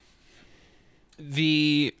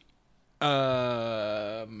The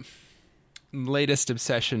latest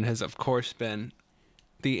obsession has, of course, been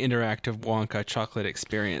the interactive Wonka chocolate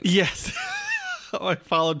experience. Yes. I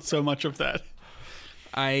followed so much of that.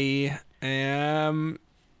 I am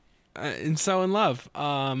so in love.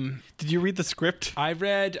 Did you read the script? I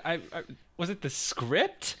read... was it the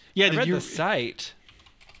script? Yeah, I did read you... the site.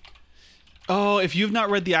 Oh, if you've not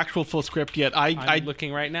read the actual full script yet, I'm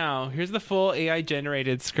looking right now. Here's the full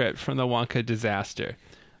AI-generated script from the Wonka disaster.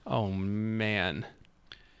 Oh, man.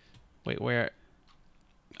 Wait, where?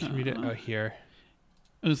 Can you read it? Oh, here.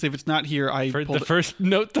 I was gonna say, if it's not here,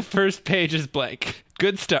 the first page is blank.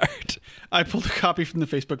 Good start. I pulled a copy from the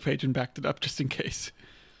Facebook page and backed it up just in case.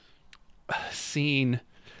 Scene.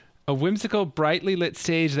 A whimsical, brightly lit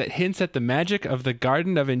stage that hints at the magic of the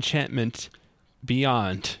Garden of Enchantment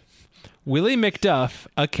beyond. Willie McDuff,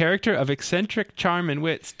 a character of eccentric charm and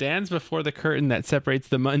wit, stands before the curtain that separates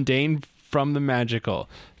the mundane from the magical.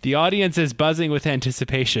 The audience is buzzing with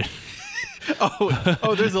anticipation.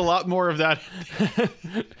 Oh, there's a lot more of that.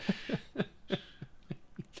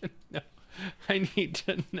 I need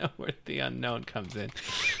to know where the unknown comes in.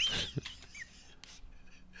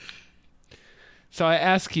 So I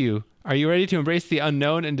ask you, are you ready to embrace the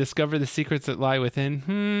unknown and discover the secrets that lie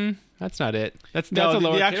within? That's not it. That's the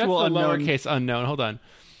lowercase unknown. Hold on.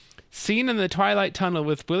 Scene in the Twilight Tunnel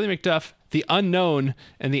with Willie McDuff, the unknown,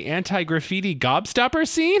 and the anti-graffiti gobstopper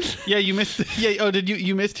scene? Yeah, you missed... did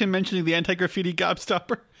you missed him mentioning the anti-graffiti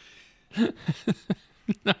gobstopper?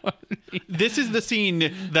 No. This is the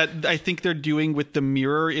scene that I think they're doing with the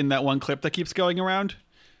mirror in that one clip that keeps going around.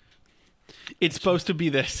 It's supposed to be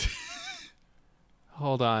this.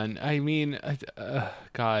 Hold on. I mean,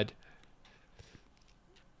 God.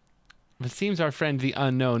 It seems our friend the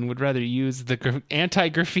unknown would rather use the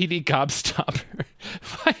anti-graffiti gobstopper.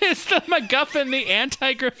 Why is the MacGuffin the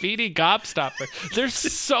anti-graffiti gobstopper? There's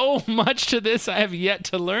so much to this I have yet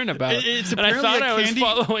to learn about. It's and I thought I was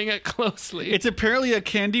following it closely. It's apparently a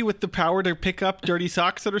candy with the power to pick up dirty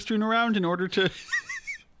socks that are strewn around in order to...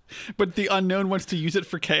 But the unknown wants to use it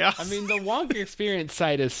for chaos. I mean, the Wonka Experience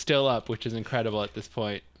site is still up, which is incredible at this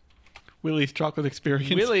point. Willie's Chocolate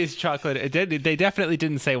Experience. Willie's Chocolate. They definitely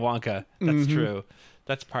didn't say Wonka. That's true.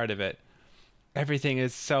 That's part of it. Everything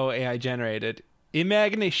is so AI generated.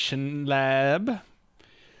 Imagination Lab.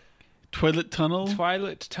 Toilet Tunnel.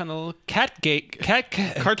 Catgate.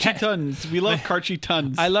 Carchy Tons. We love Carchy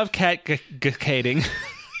Tons. I love catgating.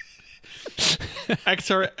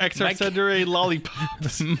 XR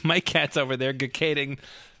lollipops. My cat's over there gacating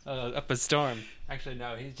up a storm. Actually,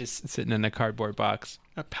 no, he's just sitting in a cardboard box.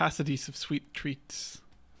 A passadise of sweet treats.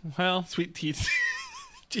 Well, sweet teats.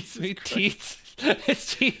 Sweet teats.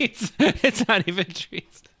 It's teats. It's not even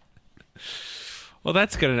treats. Well,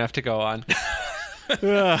 that's good enough to go on.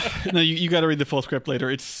 No, you got to read the full script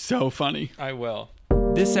later. It's so funny. I will.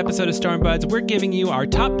 This episode of Storm Buds, we're giving you our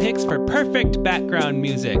top picks for perfect background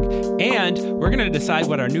music. And we're going to decide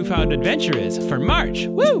what our newfound adventure is for March.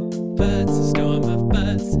 Woo! Buds, a storm of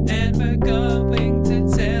buds, and we're going to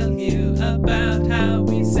tell you about how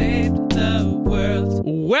we saved the world.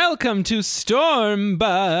 Welcome to Storm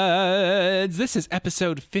Buds. This is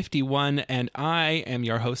episode 51, and I am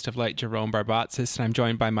your host of Light, Jerome Barbatsis, and I'm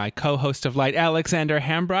joined by my co-host of Light, Alexander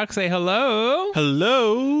Hambrock. Say hello.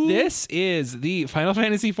 Hello. This is the Final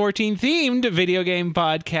Fantasy XIV themed video game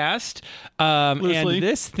podcast. And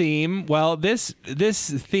this theme, this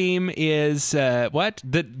theme is what?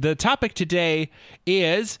 The topic today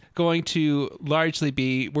is going to largely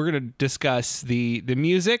be, we're going to discuss the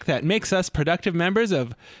music that makes us productive members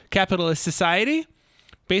of capitalist society.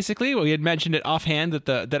 Basically, we had mentioned it offhand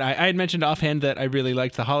that I had mentioned offhand that I really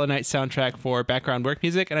liked the Hollow Knight soundtrack for background work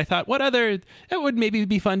music, and I thought, it would maybe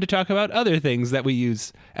be fun to talk about other things that we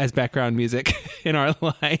use as background music in our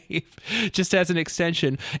life, just as an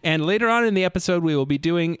extension. And later on in the episode, we will be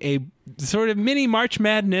doing a sort of mini March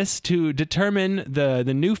Madness to determine the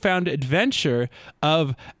newfound adventure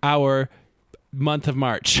of our month of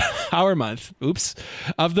March. Our month,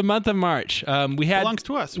 of the month of March. Belongs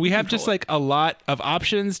to us. We have just like a lot of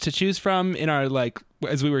options to choose from in our, like,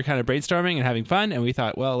 as we were kind of brainstorming and having fun, and we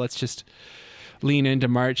thought, well, let's just lean into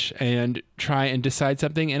March and try and decide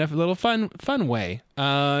something in a little fun way.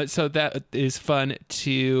 So that is fun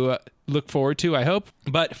to look forward to, I hope.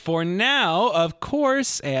 But for now, of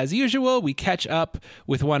course, as usual, we catch up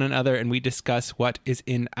with one another and we discuss what is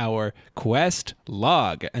in our quest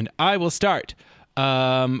log. And I will start.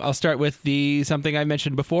 I'll start with something I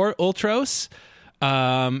mentioned before, Ultros.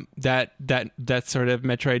 That sort of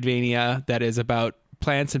Metroidvania that is about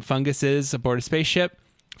plants and funguses aboard a spaceship.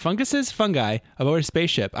 Fungi aboard a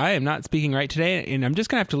spaceship. I am not speaking right today, and I'm just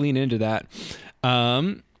going to have to lean into that.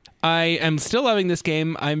 I am still loving this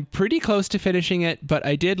game. I'm pretty close to finishing it, but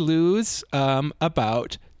I did lose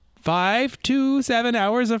about 5 to 7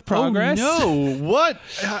 hours of progress. Oh, no. What?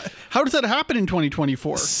 How does that happen in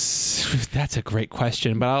 2024? That's a great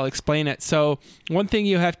question, but I'll explain it. So one thing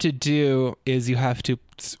you have to do is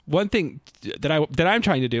one thing that I'm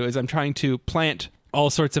trying to do is I'm trying to plant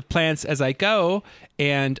all sorts of plants as I go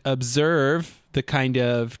and observe the kind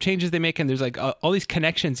of changes they make. And there's like all these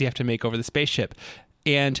connections you have to make over the spaceship.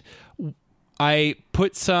 And I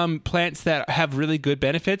put some plants that have really good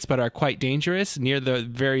benefits but are quite dangerous near the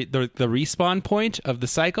respawn point of the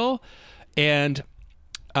cycle, and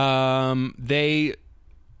they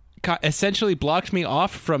essentially blocked me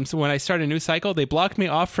off from. So when I start a new cycle, they blocked me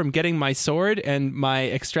off from getting my sword and my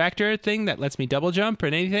extractor thing that lets me double jump or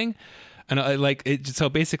anything. And so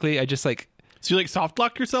basically, I just like. So you soft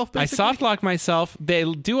locked yourself? Basically? I soft locked myself. They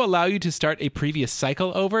do allow you to start a previous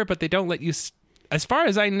cycle over, but they don't let you. As far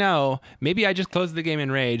as I know, maybe I just closed the game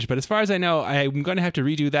in rage, but as far as I know, I'm going to have to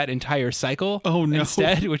redo that entire cycle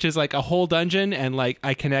instead, which is like a whole dungeon, and like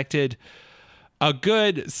I connected a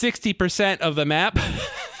good 60% of the map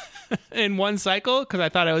in one cycle because I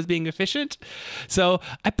thought I was being efficient. So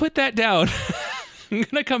I put that down. I'm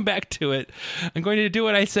going to come back to it. I'm going to do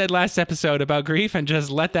what I said last episode about grief and just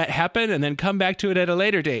let that happen and then come back to it at a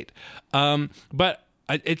later date. But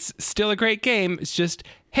it's still a great game. It's just,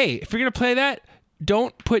 hey, if you're going to play that,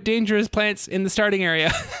 don't put dangerous plants in the starting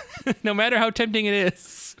area, no matter how tempting it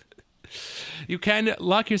is. You can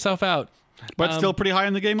lock yourself out. But still pretty high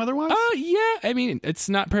in the game otherwise? Oh, yeah. I mean, it's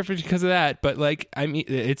not perfect because of that, but like, I mean,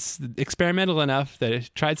 it's experimental enough that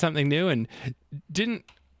it tried something new and didn't,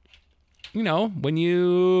 when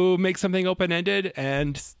you make something open-ended,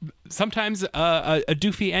 and sometimes a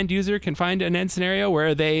doofy end user can find an end scenario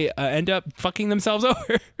where they end up fucking themselves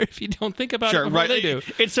over if you don't think about it before they do.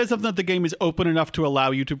 It says something that the game is open enough to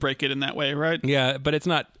allow you to break it in that way, right? Yeah, but it's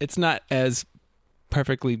not as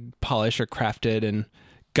perfectly polished or crafted and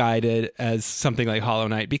guided as something like Hollow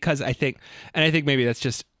Knight, because I think maybe that's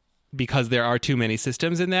just because there are too many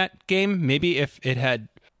systems in that game. Maybe if it had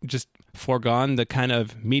just foregone the kind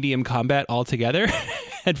of medium combat altogether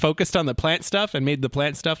had focused on the plant stuff and made the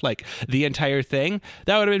plant stuff like the entire thing,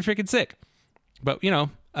 that would have been freaking sick. But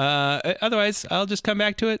otherwise I'll just come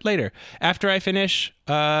back to it later after I finish.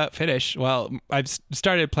 Well, I've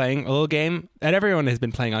started playing a little game that everyone has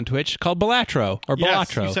been playing on Twitch called Balatro or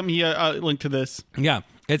Balatro. Yes, you sent me a link to this. Yeah,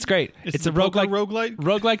 it's great. It's a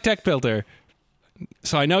roguelike deck builder.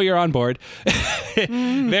 So I know you're on board.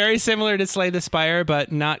 Very similar to Slay the Spire,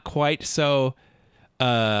 but not quite so.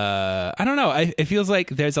 I don't know. It feels like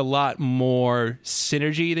there's a lot more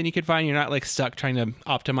synergy than you could find. You're not like stuck trying to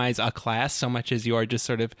optimize a class so much as you're just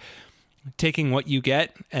sort of taking what you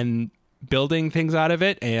get and building things out of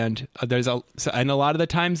it. And a lot of the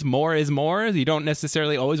times more is more. You don't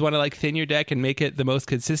necessarily always want to like thin your deck and make it the most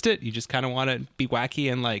consistent. You just kind of want to be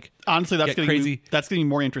wacky and like honestly that's getting crazy. That's getting me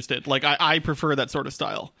more interested. Like I prefer that sort of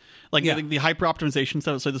style. Like the hyper optimization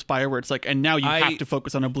stuff, so the Spire, where it's like, and now you have to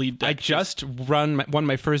focus on a bleed deck. I just won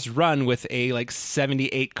my first run with a like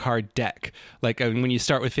 78 card deck. Like when you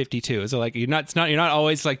start with 52, so like you're not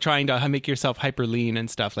always like trying to make yourself hyper lean and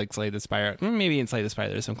stuff like Slay the Spire. Maybe in Slay the Spire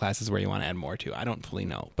there's some classes where you want to add more to. I don't fully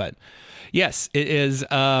know, but yes, it is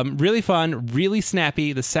really fun, really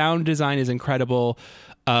snappy. The sound design is incredible.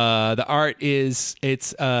 The art is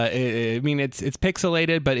it's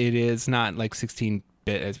pixelated, but it is not like 16.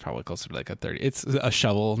 It's probably closer to like a 30. It's a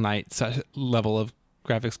Shovel Knight level of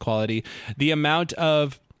graphics quality. The amount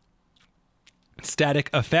of static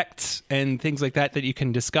effects and things like that you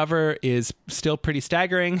can discover is still pretty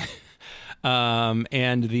staggering.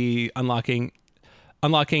 And the unlocking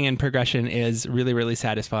and progression is really, really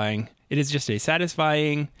satisfying. It is just a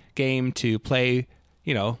satisfying game to play,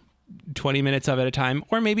 20 minutes of at a time,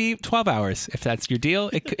 or maybe 12 hours if that's your deal.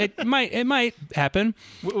 It might happen.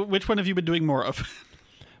 Which one have you been doing more of?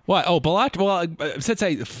 What? Oh, Balatro. Well, since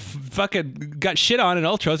I fucking got shit on in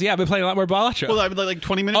Ultros, I've been playing a lot more Balatro. Well, I would like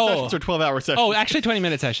 20-minute sessions or 12-hour sessions. Oh, actually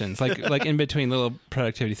 20-minute sessions, like in between little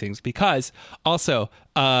productivity things. Because also,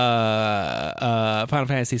 Final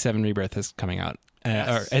Fantasy VII Rebirth is coming out,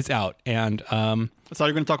 or it's out, and that's all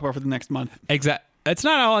you're going to talk about for the next month. Exactly. It's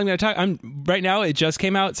not all I'm going to talk. Right now. It just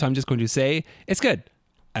came out, so I'm just going to say it's good.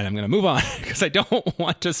 And I'm going to move on because I don't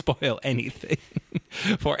want to spoil anything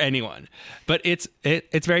for anyone. But it's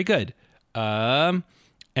very good. And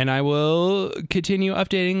I will continue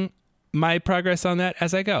updating my progress on that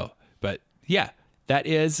as I go. But yeah, that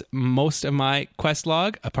is most of my quest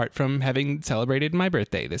log, apart from having celebrated my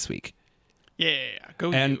birthday this week. Yeah,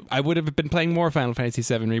 go And you. I would have been playing more Final Fantasy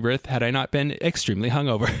VII Rebirth had I not been extremely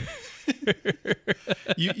hungover.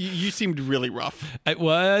 You seemed really rough. It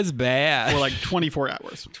was bad for like 24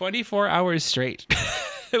 hours. 24 hours straight.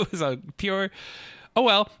 It was a pure. Oh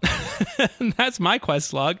well, that's my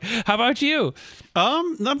quest log. How about you?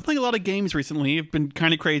 I'm playing a lot of games recently. I've been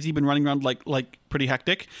kind of crazy. Been running around like pretty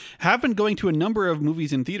hectic. Have been going to a number of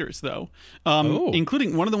movies in theaters though,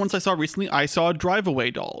 including one of the ones I saw recently. I saw Drive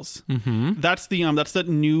Away Dolls. Mm-hmm. That's that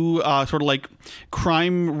new sort of like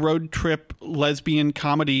crime road trip lesbian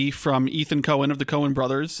comedy from Ethan Coen of the Coen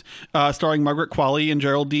brothers, starring Margaret Qualley and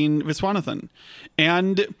Geraldine Viswanathan,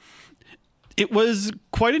 and it was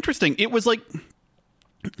quite interesting. It was like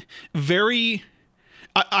very.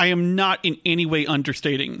 I am not in any way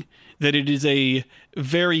understating that it is a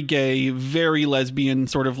very gay, very lesbian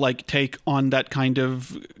sort of like take on that kind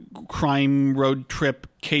of crime road trip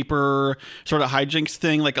caper sort of hijinks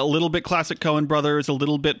thing, like a little bit classic Coen brothers, a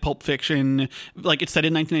little bit Pulp Fiction. Like it's set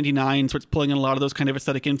in 1999, so it's pulling in a lot of those kind of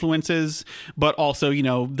aesthetic influences, but also, you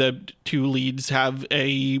know, the two leads have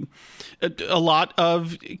a lot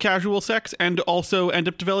of casual sex and also end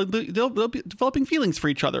up developing feelings for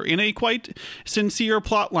each other in a quite sincere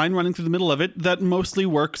plot line running through the middle of it that mostly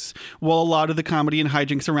works, while a lot of the comedy and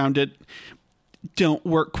hijinks around it don't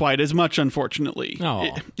work quite as much, unfortunately.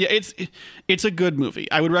 It's a good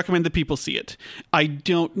movie. I would recommend that people see it. I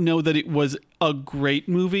don't know that it was a great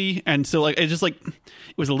movie, and so like it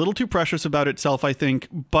was a little too precious about itself, I think,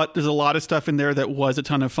 but there's a lot of stuff in there that was a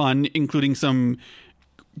ton of fun, including some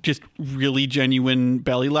just really genuine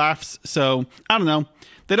belly laughs. So I don't know.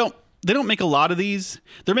 They don't make a lot of these.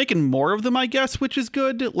 They're making more of them, I guess, which is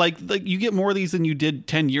good. Like you get more of these than you did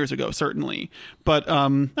 10 years ago, certainly. But I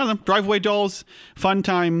don't know. Drive Away Dolls, fun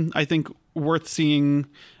time. I think worth seeing.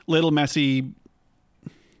 Little messy.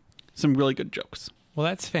 Some really good jokes. Well,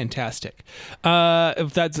 that's fantastic.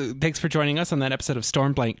 Thanks for joining us on that episode of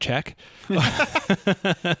Storm Blank Check. It's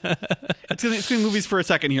gonna be movies for a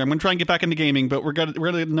second here. I'm going to try and get back into gaming, but we're gonna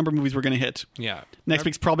a number of movies we're going to hit. Yeah. Next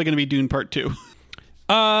week's probably going to be Dune Part 2.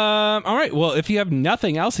 All right. Well, if you have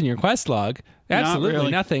nothing else in your quest log, absolutely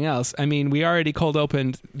really. Nothing else. I mean, we already cold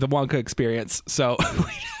opened the Wonka experience, so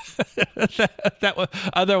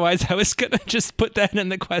otherwise I was gonna just put that in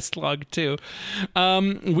the quest log too.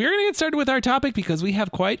 We're gonna get started with our topic because we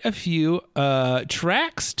have quite a few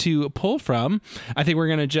tracks to pull from. I think we're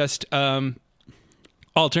gonna just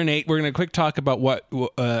alternate. We're going to quick talk about what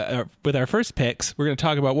with our first picks. We're going to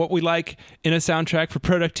talk about what we like in a soundtrack for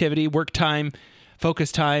productivity, work time,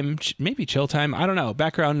 focus time, maybe chill time, I don't know,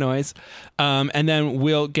 background noise. And then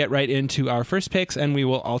we'll get right into our first picks and we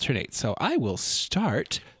will alternate. So I will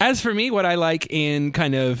start. As for me, what I like in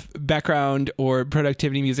kind of background or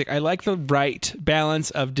productivity music, I like the right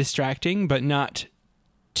balance of distracting, but not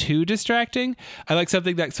too distracting. I like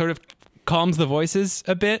something that sort of calms the voices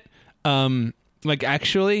a bit, like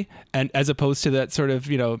actually, and as opposed to that sort of,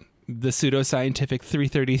 you know, the pseudoscientific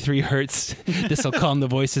 333 hertz, this will calm the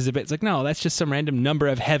voices a bit. It's like, no, that's just some random number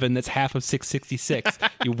of heaven that's half of 666,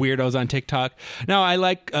 you weirdos on TikTok. No, I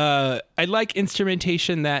like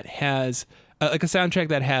instrumentation that has, like a soundtrack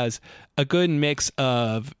that has a good mix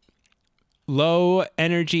of low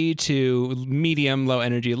energy to medium low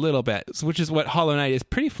energy a little bit, which is what Hollow Knight is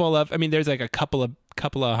pretty full of. I mean, there's like a couple of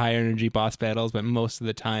high energy boss battles, but most of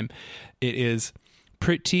the time it is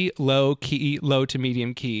pretty low to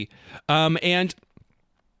medium key. And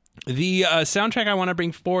the soundtrack I want to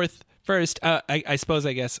bring forth first, I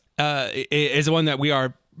guess, is one that we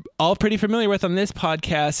are all pretty familiar with on this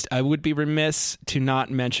podcast. I would be remiss to not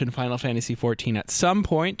mention Final Fantasy XIV at some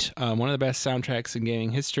point. One of the best soundtracks in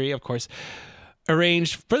gaming history, of course,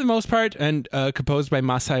 arranged for the most part and composed by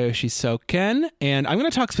Masayoshi Soken. And I'm going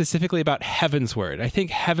to talk specifically about Heavensward. I think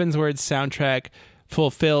Heavensward's soundtrack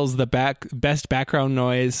fulfills the best background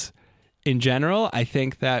noise in general. I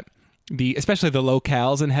think that especially the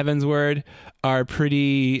locales in Heavensward are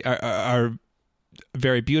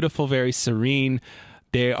very beautiful, very serene.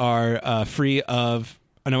 They are free of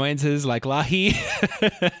annoyances like Lahi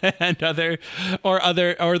and or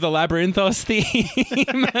the Labyrinthos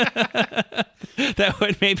theme that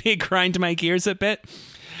would maybe grind my gears a bit.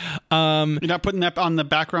 You're not putting that on the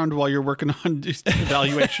background while you're working on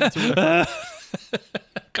evaluations or whatever.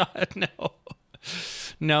 God,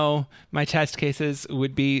 no, my test cases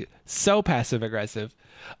would be so passive aggressive.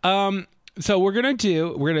 So we're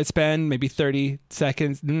gonna spend maybe 30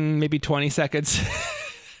 seconds, maybe 20 seconds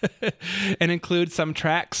and include some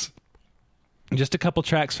tracks, just a couple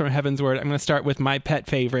tracks from Heavensward. I'm going to start with my pet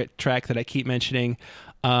favorite track that I keep mentioning,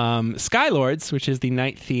 Skylords, which is the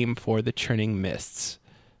night theme for the Churning Mists.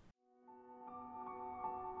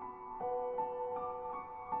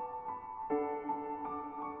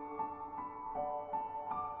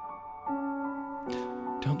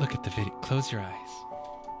 Don't look at the video. Close your eyes.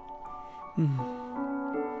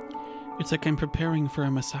 It's like I'm preparing for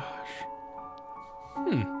a massage.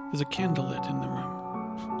 There's a candle lit in the room.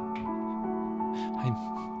 I'm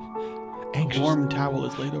anxious. A warm towel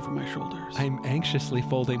is laid over my shoulders. I'm anxiously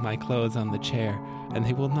folding my clothes on the chair, and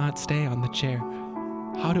they will not stay on the chair.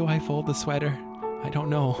 How do I fold the sweater? I don't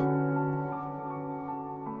know.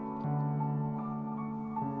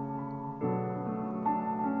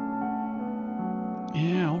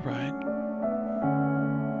 Yeah, all right.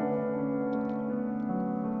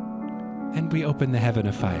 And we open the heaven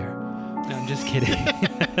of fire. No, I'm just kidding.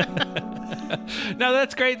 No,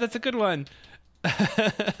 that's great. That's a good one.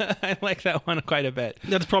 I like that one quite a bit.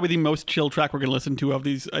 That's probably the most chill track we're going to listen to of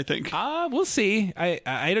these, I think. We'll see.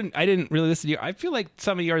 I didn't really listen to you. I feel like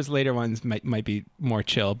some of yours later ones might be more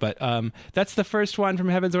chill, but that's the first one from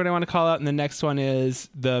Heaven's Word I want to call out, and the next one is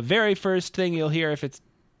the very first thing you'll hear if it's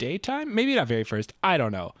daytime. Maybe not very first. I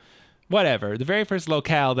don't know. Whatever. The very first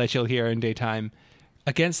locale that you'll hear in daytime,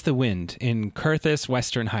 Against the Wind in Curthis,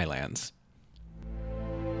 Western Highlands.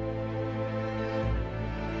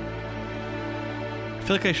 I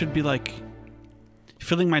feel like I should be like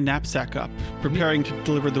filling my knapsack up, preparing to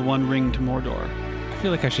deliver the One Ring to Mordor. I feel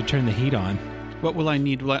like I should turn the heat on. What will I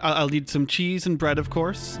need? I'll need some cheese and bread, of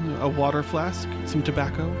course, a water flask, some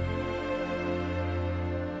tobacco.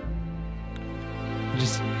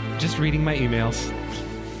 Just reading my emails.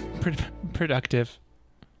 Productive.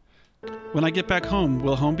 When I get back home,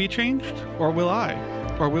 will home be changed? Or will I?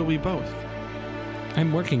 Or will we both?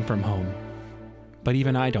 I'm working from home, but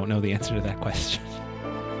even I don't know the answer to that question.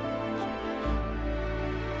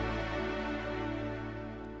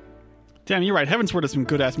 Damn, you're right. Heaven's Word has some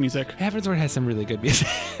good-ass music. Heaven's Word has some really good music.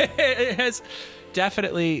 It has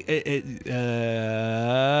definitely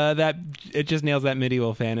that it just nails that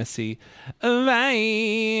medieval fantasy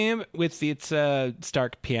vibe with its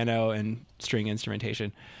stark piano and string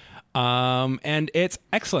instrumentation. And it's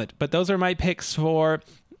excellent. But those are my picks for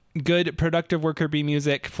good productive worker bee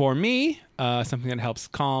music for me. Something that helps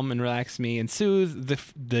calm and relax me and soothe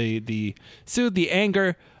the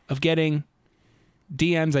anger of getting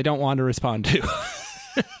DMs I don't want to respond to.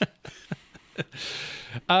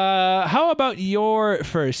 How about your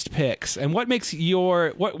first picks, and what makes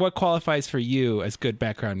what qualifies for you as good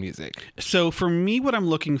background music? So for me, what I'm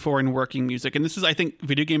looking for in working music, and this is, I think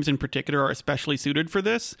video games in particular are especially suited for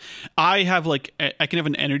this. I can have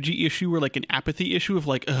an energy issue or like an apathy issue of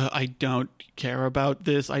like, I don't care about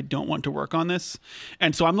this. I don't want to work on this.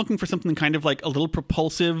 And so I'm looking for something kind of like a little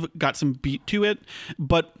propulsive, got some beat to it,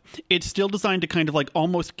 but it's still designed to kind of like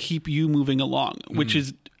almost keep you moving along, which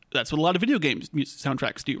is, that's what a lot of video games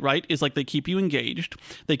soundtracks do, right? Is like they keep you engaged.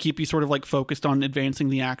 They keep you sort of like focused on advancing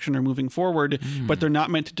the action or moving forward, but they're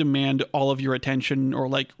not meant to demand all of your attention or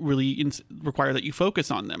like really require that you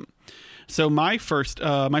focus on them. So my first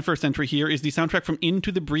entry here is the soundtrack from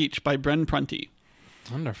Into the Breach by Bren Prunty.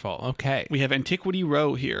 Wonderful. Okay. We have Antiquity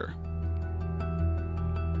Row here.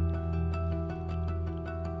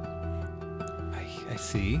 I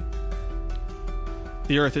see.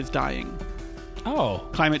 The Earth is dying. Oh.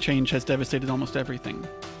 Climate change has devastated almost everything.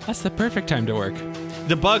 That's the perfect time to work.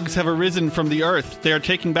 The bugs have arisen from the Earth. They are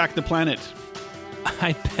taking back the planet.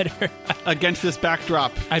 I better... Against this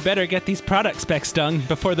backdrop. I better get these product specs done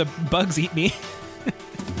before the bugs eat me.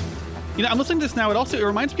 You know, I'm listening to this now. It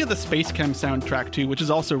reminds me of the Space Chem soundtrack, too, which is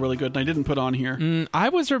also really good, and I didn't put on here. I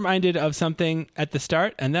was reminded of something at the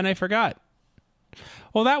start, and then I forgot.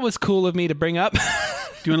 Well, that was cool of me to bring up.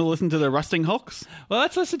 Do you want to listen to the Rusting Hulks? Well,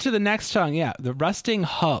 let's listen to the next song. Yeah, the Rusting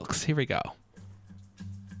Hulks. Here we go.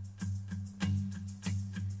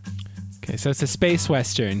 Okay, so it's a space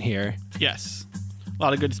western here. Yes. A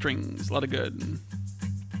lot of good strings. A lot of good.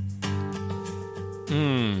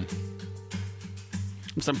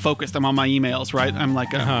 I'm focused. I'm on my emails, right? I'm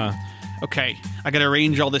like, okay, I got to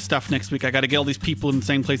arrange all this stuff next week. I got to get all these people in the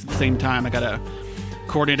same place at the same time. I got to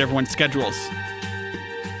coordinate everyone's schedules.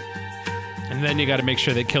 And then you got to make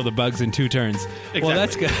sure they kill the bugs in 2 turns. Exactly. Well,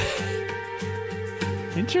 that's good.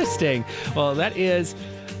 Interesting. Well, that is...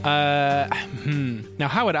 Now,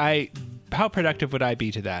 how productive would I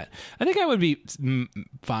be to that? I think I would be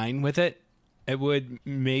fine with it. It would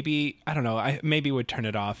maybe... I don't know. I maybe would turn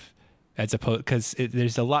it off as opposed... Because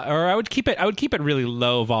there's a lot... Or I would keep it really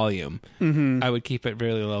low volume. I would keep it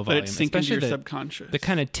really low volume. But it's sinking into your subconscious. The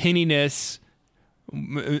kind of tinniness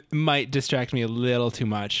might distract me a little too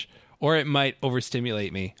much. Or it might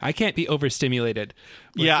overstimulate me. I can't be overstimulated.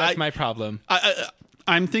 That's my problem.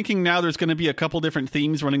 I'm thinking now there's going to be a couple different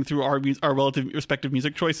themes running through our relative respective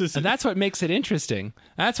music choices. And that's what makes it interesting.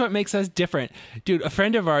 That's what makes us different. Dude, a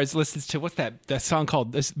friend of ours listens to, what's that song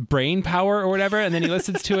called? This Brain Power or whatever, and then he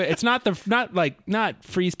listens to it. It's not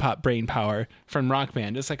freeze pop Brain Power from Rock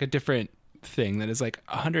Band. It's like a different thing that is like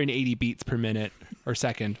 180 beats per minute or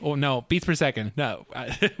second. Oh no, beats per second. No,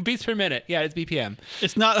 beats per minute. Yeah, it's BPM.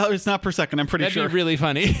 It's not per second. I'm pretty sure. That'd be really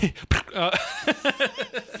funny.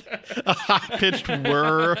 A high-pitched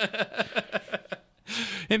whir.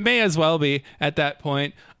 It may as well be at that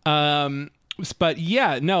point. But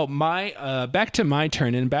yeah, no, my back to my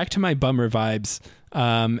turn and back to my bummer vibes.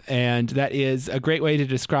 And that is a great way to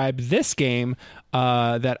describe this game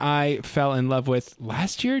that I fell in love with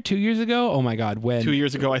last year, 2 years ago. Oh my God, when? 2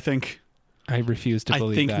 years ago, I think. I refuse to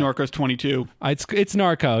believe that. I think Narco's 22. It's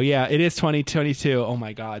Narco. Yeah, it is 2022. Oh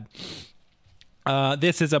my God.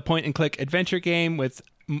 This is a point-and-click adventure game with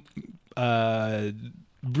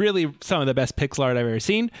really some of the best pixel art I've ever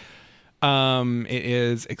seen. It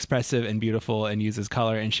is expressive and beautiful and uses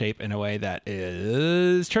color and shape in a way that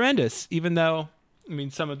is tremendous. Even though, I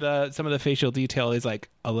mean, some of the facial detail is like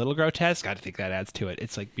a little grotesque. I think that adds to it.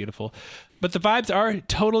 It's like beautiful, but the vibes are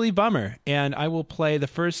totally bummer. And I will play the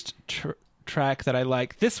first track that I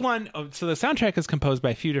like. This one, so the soundtrack is composed by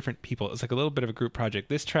a few different people. It's like a little bit of a group project.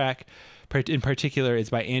 This track in particular is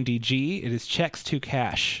by Andy G. It is Checks to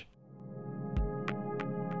Cash.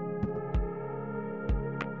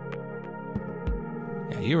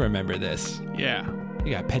 Yeah, you remember this. Yeah.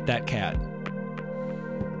 You gotta pet that cat.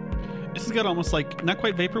 This has got almost like, not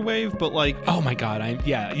quite vaporwave, but like... Oh my God,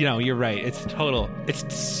 you're right. It's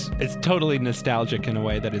totally nostalgic in a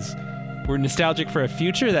way that is... We're nostalgic for a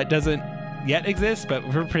future that doesn't yet exist, but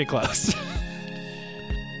we're pretty close.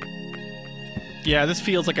 Yeah, this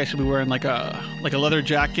feels like I should be wearing like a leather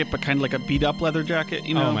jacket, but kind of like a beat up leather jacket,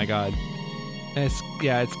 you know? Oh my God. It's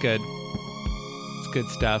good. It's good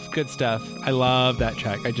stuff. Good stuff. I love that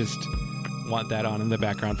track. I just want that on in the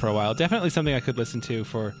background for a while. Definitely something I could listen to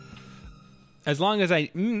for as long as I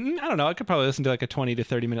don't know, I could probably listen to like a 20 to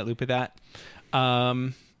 30 minute loop of that.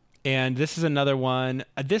 And this is another one.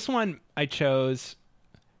 This one I chose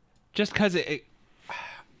just because it's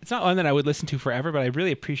not one that I would listen to forever, but I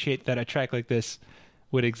really appreciate that a track like this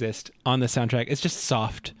would exist on the soundtrack. It's just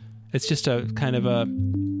soft. It's just a kind of a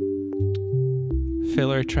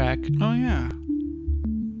filler track. Oh, yeah.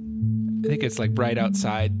 I think it's like right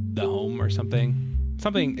outside the home or something.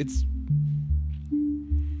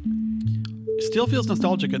 It still feels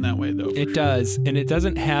nostalgic in that way, though. It does. And it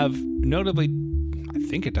doesn't have, notably, I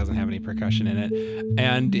think it doesn't have any percussion in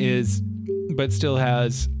it, but still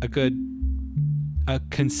has a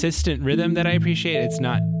consistent rhythm that I appreciate. It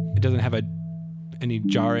doesn't have any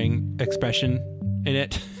jarring expression in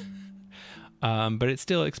it, but it's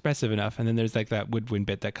still expressive enough. And then there's like that woodwind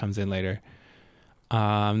bit that comes in later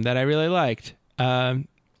that I really liked.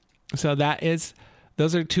 So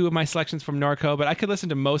those are two of my selections from Norco, but I could listen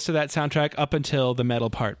to most of that soundtrack up until the metal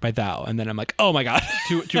part by Thou, and then I'm like, oh my God,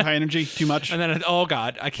 too high energy, too much. And then oh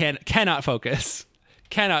God, I cannot focus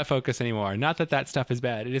anymore. Not that stuff is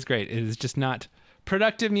bad. It is great. It is just not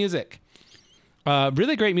productive music.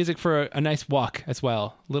 Really great music for a nice walk as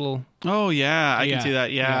well. Oh yeah, I can see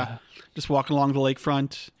that. Yeah. Just walking along the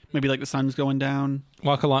lakefront, maybe like the sun's going down.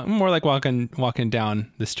 Walk along, more like walking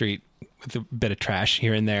down the street with a bit of trash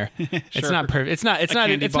here and there. Sure. It's not perfect. It's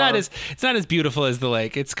not as beautiful as the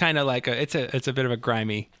lake. It's kind of like it's a bit of a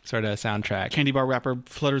grimy sort of soundtrack. Candy bar wrapper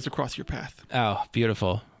flutters across your path. Oh,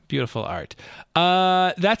 beautiful. Beautiful art.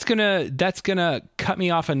 That's gonna cut me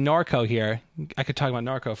off of Norco here. I could talk about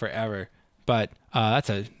Norco forever, but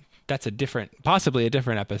that's possibly a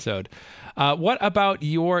different episode. What about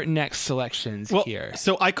your next selections here?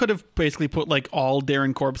 So I could have basically put like all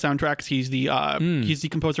Darren Korb soundtracks. He's the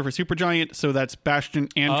composer for Supergiant, so that's Bastion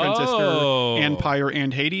and Transistor and Pyre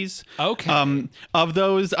and Hades. Okay. Of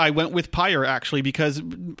those, I went with Pyre actually because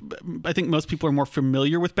I think most people are more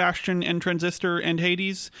familiar with Bastion and Transistor and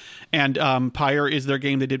Hades, and Pyre is their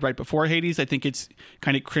game they did right before Hades. I think it's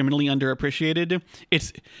kind of criminally underappreciated.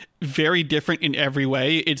 It's very different in every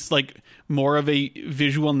way. It's like more of a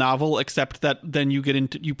visual novel, except that then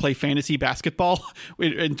you play fantasy basketball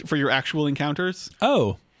for your actual encounters.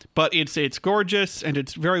 Oh, but it's gorgeous and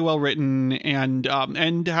it's very well written and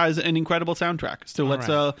has an incredible soundtrack. So let's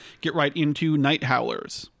get right into Night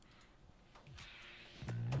Howlers.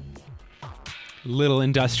 Little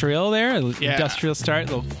industrial there, industrial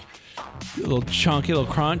start, little chunky, little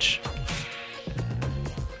crunch,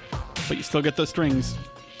 but you still get those strings.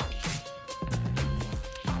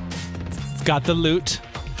 Got the loot.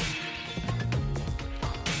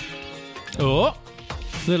 Oh,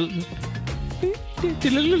 little.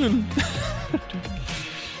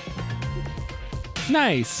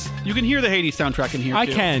 Nice. You can hear the Hades soundtrack in here, I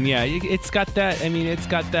too. can, yeah. It's got that, I mean, it's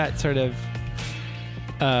got that sort of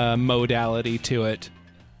modality to it.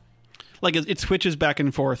 Like, it switches back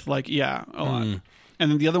and forth, like, yeah, a lot.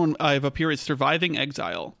 And then the other one I have up here is Surviving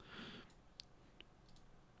Exile.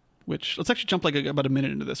 Which, let's actually jump like about a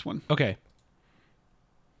minute into this one. Okay.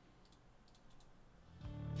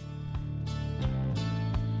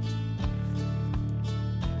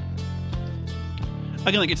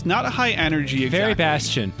 Again, like, it's not a high energy exactly. Very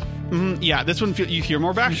Bastion. Yeah, this one, you hear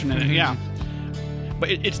more Bastion in it, yeah. But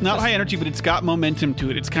it's not high energy, but it's got momentum to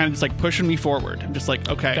it. It's kind of just like pushing me forward. I'm just like,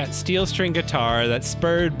 okay. That steel string guitar, that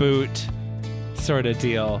spurred boot sort of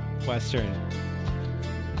deal. Western.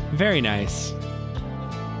 Very nice.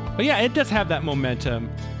 But yeah, it does have that momentum.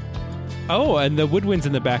 Oh, and the woodwinds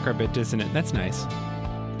in the back are a bit dissonant. That's nice.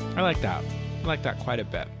 I like that. I like that quite a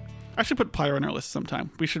bit. I should put Pyre on our list sometime.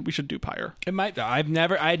 We should do Pyre. It might. I'd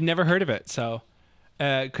never heard of it, so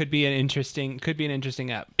could be an interesting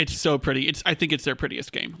app. It's so pretty. I think it's their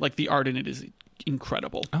prettiest game. Like, the art in it is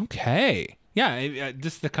incredible. Okay. Yeah,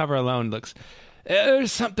 just the cover alone looks.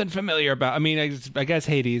 There's something familiar about. I mean, I guess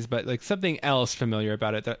Hades, but like something else familiar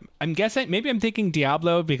about it. That I'm guessing. Maybe I'm thinking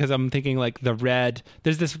Diablo because I'm thinking like the red.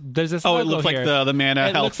 There's this. Oh, it looks here. like the mana.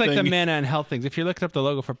 It health looks like thing. the mana and health things. If you look up the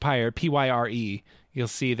logo for Pyre, Pyre, you'll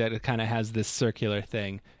see that it kind of has this circular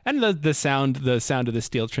thing, and the sound of the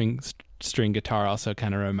steel string guitar also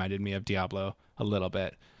kind of reminded me of Diablo a little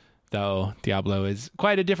bit, though Diablo is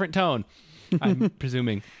quite a different tone. I'm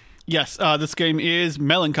presuming. Yes, this game is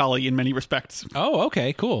melancholy in many respects. Oh,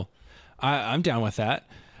 okay, cool. I'm down with that.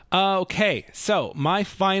 Okay, so my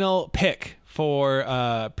final pick for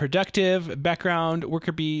productive background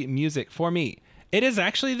worker bee music for me. It is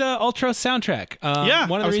actually the Ultros soundtrack.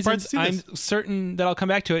 One of the reasons I'm certain that I'll come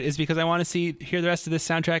back to it is because I want to hear the rest of this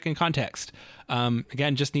soundtrack in context.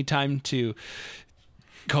 Again, just need time to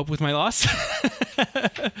cope with my loss.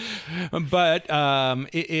 But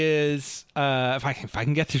it is if I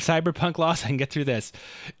can get through Cyberpunk loss, I can get through this.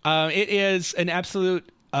 It is an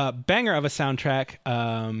absolute banger of a soundtrack.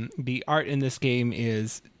 The art in this game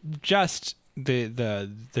is just the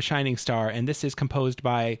shining star, and this is composed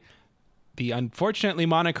by the unfortunately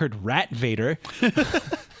monikered Rat Vader.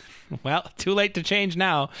 Well, too late to change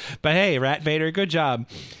now. But hey, Rat Vader, good job.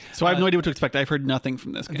 So I have no idea what to expect. I've heard nothing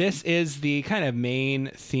from this game. This is the kind of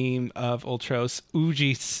main theme of Ultros,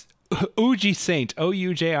 Uji Saint,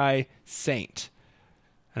 O-U-J-I Saint.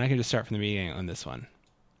 And I can just start from the beginning on this one.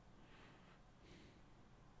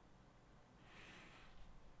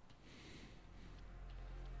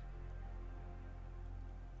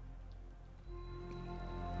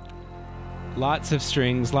 Lots of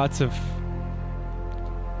strings, lots of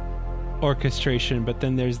orchestration, but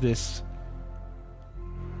then there's this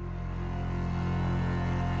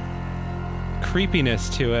creepiness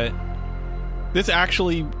to it. This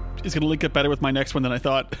actually is going to link up better with my next one than I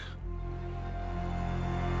thought.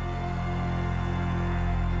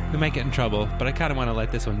 We might get in trouble, but I kind of want to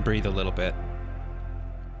let this one breathe a little bit.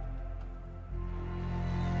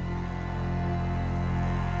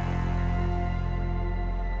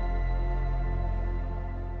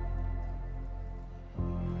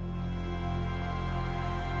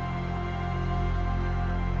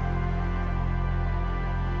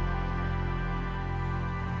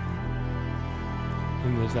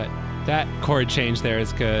 And there's that chord change there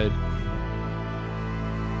is good.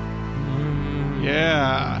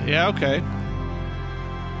 Yeah, okay.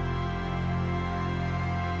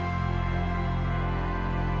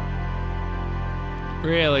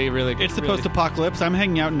 Really, really good. It's the post-apocalypse. I'm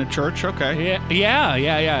hanging out in a church. Okay.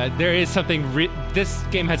 Yeah. There is something. This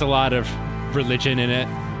game has a lot of religion in it.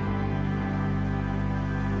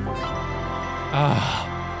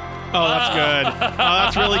 Oh, that's good. Oh,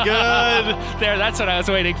 that's really good. There, that's what I was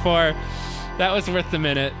waiting for. That was worth the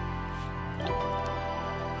minute.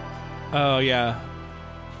 Oh, yeah.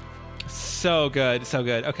 So good, so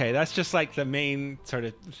good. Okay, that's just like the main sort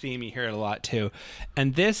of theme. You hear it a lot, too.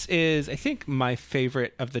 And this is, I think, my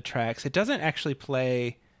favorite of the tracks. It doesn't actually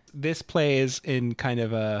play... This plays in kind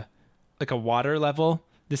of a water level.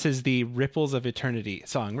 This is the Ripples of Eternity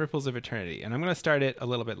song, Ripples of Eternity. And I'm going to start it a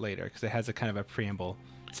little bit later because it has a kind of a preamble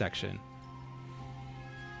section.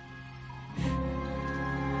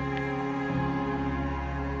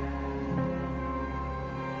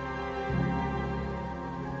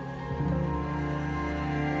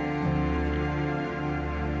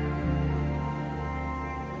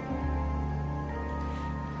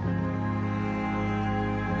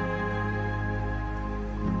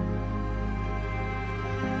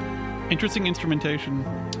 Interesting instrumentation.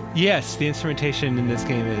 Yes, the instrumentation in this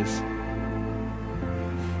game is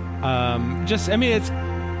it's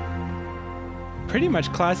pretty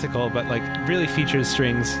much classical, but like really features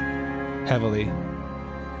strings heavily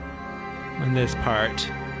on this part.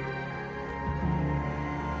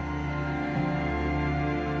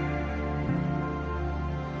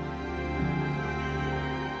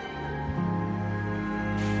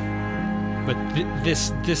 But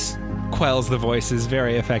this quells the voices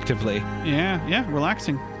very effectively. Yeah,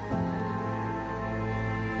 relaxing.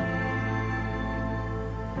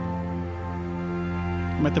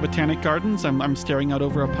 I'm at the Botanic Gardens. I'm staring out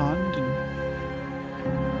over a pond. And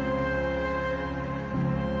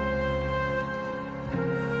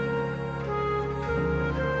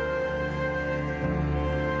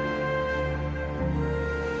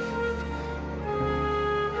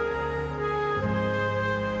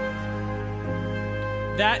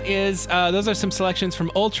that is, those are some selections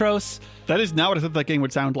from Ultros. That is not what I thought that game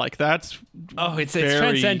would sound like. It's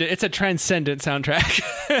transcendent. It's a transcendent soundtrack.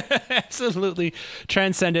 Absolutely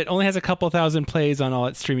transcendent. Only has a couple thousand plays on all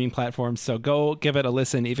its streaming platforms, so go give it a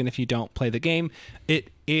listen, even if you don't play the game.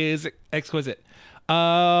 It is exquisite.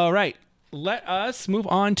 All right. Let us move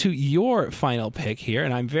on to your final pick here,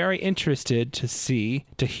 and I'm very interested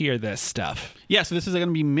to hear this stuff. Yeah, so this is going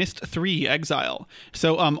to be Myst 3 Exile.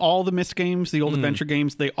 So all the Myst games, the old adventure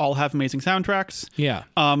games, they all have amazing soundtracks. Yeah.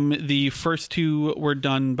 The first two were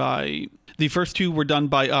done by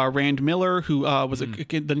Rand Miller, who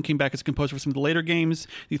then came back as a composer for some of the later games.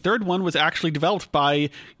 The third one was actually developed by,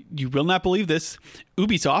 you will not believe this,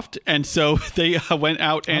 Ubisoft. And so they went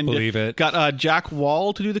out and got Jack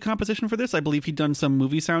Wall to do the composition for this. I believe he'd done some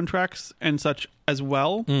movie soundtracks and such as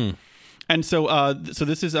well. And so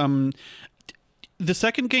this is the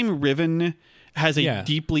second game, Riven, has a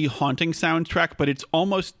deeply haunting soundtrack, but it's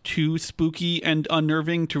almost too spooky and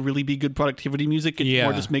unnerving to really be good productivity music. It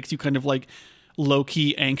more just makes you kind of like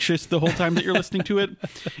low-key anxious the whole time that you're listening to it.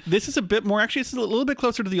 This is a bit more, actually, it's a little bit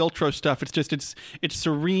closer to the Ultro stuff. It's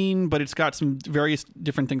serene, but it's got some various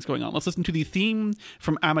different things going on. Let's listen to the theme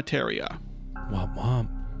from Amateria. Womp womp.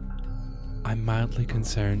 I'm mildly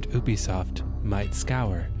concerned Ubisoft might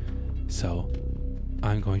scour, so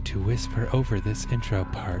I'm going to whisper over this intro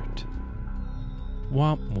part.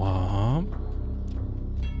 Womp womp.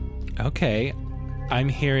 Okay, I'm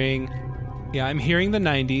hearing the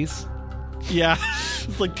 90s. Yeah,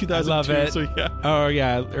 it's like 2002. I love it. So yeah. Oh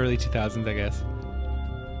yeah, early 2000s, I guess.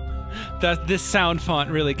 This sound font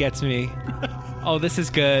really gets me. Oh, this is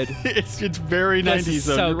good. It's very 90s. This is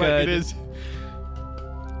though. so You're good. Right, it is.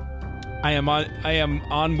 I am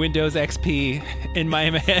on Windows XP in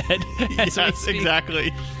my head. Yes,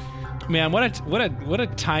 exactly. Man, what a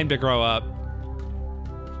time to grow up.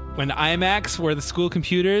 When iMacs were the school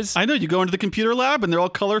computers. I know, you go into the computer lab and they're all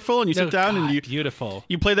colorful and you sit down and you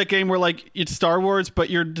play that game where like it's Star Wars, but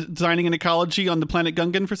you're designing an ecology on the planet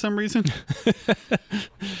Gungan for some reason.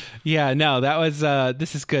 Yeah, no, that was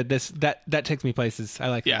this is good. That takes me places. I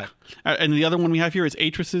like that. And the other one we have here is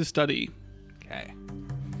Atris's Study. Okay.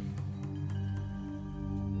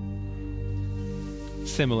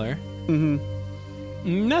 Similar.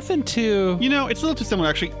 Mm-hmm. Nothing too... it's a little too similar,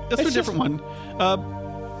 actually. That's a different one.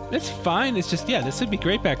 It's fine. It's just, this would be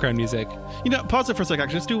great background music. Pause it for a sec,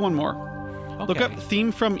 actually. Just do one more. Okay. Look up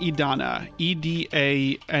theme from Idana.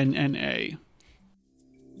 Edanna.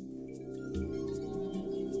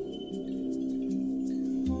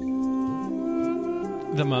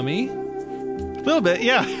 The Mummy? A little bit,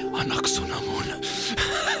 yeah.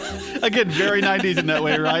 Again, very 90s in that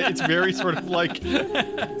way, right? It's very sort of like...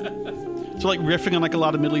 So like riffing on like a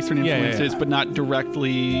lot of Middle Eastern influences, but not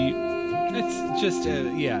directly... It's just,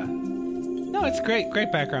 No, it's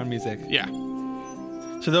great background music. Yeah.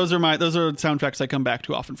 So those are soundtracks I come back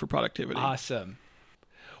to often for productivity. Awesome.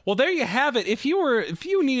 Well, there you have it. If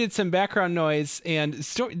you needed some background noise and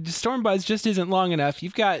Storm Buzz just isn't long enough,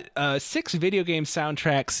 you've got 6 video game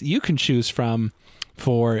soundtracks you can choose from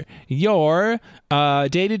for your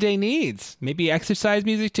day-to-day needs. Maybe exercise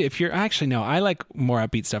music too. If you're actually, no, I like more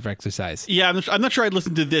upbeat stuff for exercise. Yeah, I'm not sure I'd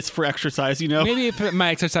listen to this for exercise, Maybe if my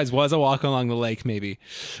exercise was a walk along the lake, maybe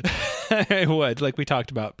I would, like we talked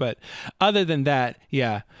about. But other than that,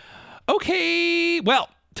 yeah. Okay, well,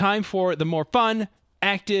 time for the more fun,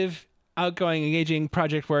 active, outgoing, engaging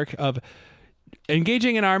project work of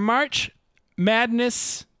engaging in our March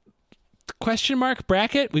Madness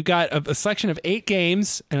bracket. We've got a selection of 8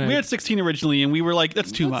 games. And we had 16 originally, and we were like,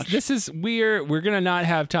 that's too much. We're going to not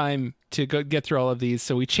have time to get through all of these.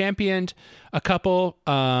 So we championed a couple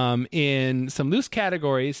in some loose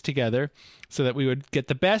categories together so that we would get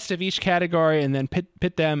the best of each category and then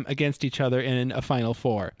pit them against each other in a final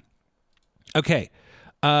 4. Okay.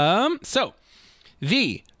 So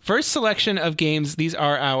the first selection of games, these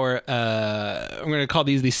are our, I'm going to call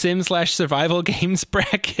these the Sim/survival games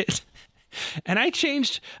bracket. And I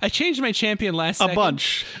changed my champion last second. A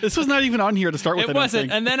bunch. This was not even on here to start with. It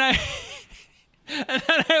wasn't. And then I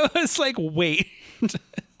was like, wait.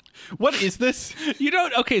 What is this? You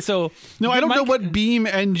don't. Okay, so no, I don't know what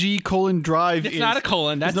BeamNG:drive is. It's not a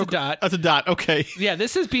colon. That's a dot. That's a dot. Okay. Yeah,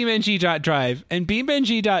 this is BeamNG.drive, and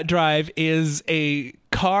BeamNG.drive is a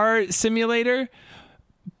car simulator,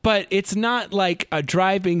 but it's not like a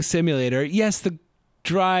driving simulator. Yes, the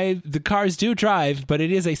cars do drive, but it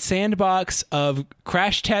is a sandbox of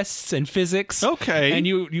crash tests and physics. Okay. And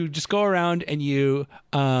you just go around and you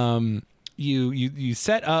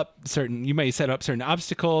set up certain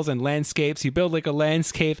obstacles and landscapes. You build like a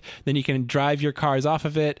landscape, then you can drive your cars off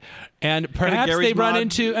of it, and perhaps they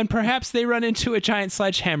run into a giant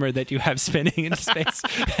sledgehammer that you have spinning in space.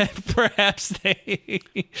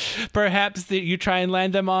 perhaps you try and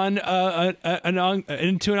land them on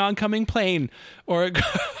into an oncoming plane. Or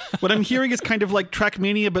what I'm hearing is kind of like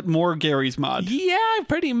Trackmania, but more Gary's mod. Yeah,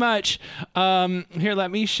 pretty much. Here,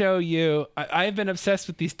 let me show you. I've been obsessed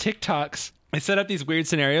with these TikToks. I set up these weird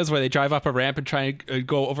scenarios where they drive up a ramp and try and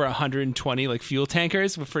go over 120 like fuel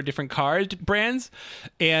tankers for different car brands,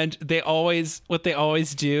 and what they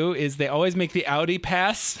always do is they always make the Audi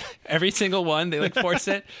pass every single one. They like force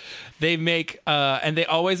it. They make and they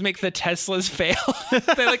always make the Teslas fail.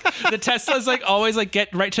 The Teslas like always like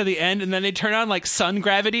get right to the end, and then they turn on like sun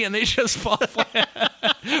gravity and they just fall flat.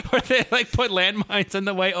 Or they like put landmines in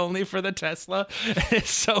the way only for the Tesla.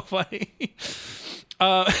 It's so funny.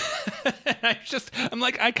 I'm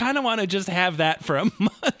like, I kind of want to just have that for a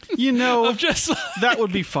month. You know, of just like, that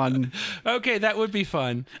would be fun. Okay, that would be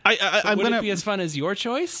fun. Would it be as fun as your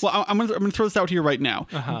choice? Well, I'm gonna throw this out here right now.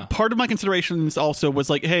 Part of my considerations also was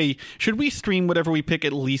like, hey, should we stream whatever we pick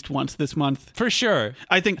at least once this month? For sure.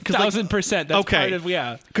 I think 1,000%. That's okay. Part of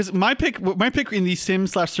Because my pick in the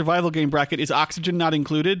Sim/survival game bracket is Oxygen Not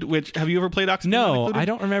Included. Which have you ever played Oxygen Not Included? No, I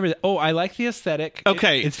don't remember that. Oh, I like the aesthetic.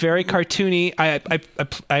 Okay, it's very cartoony. I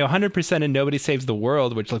 100% in Nobody Saves the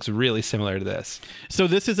World, which looks really similar to this. So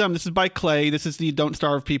this is by Clay. This is the Don't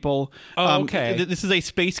Starve People. Okay. This is a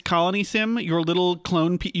space colony sim. Your little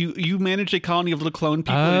clone. You manage a colony of little clone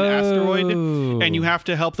people in an asteroid, and you have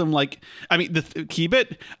to help them. Keep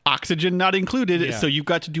it Oxygen Not Included. Yeah. So you've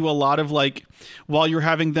got to do a lot of while you're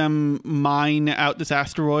having them mine out this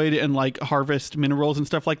asteroid and harvest minerals and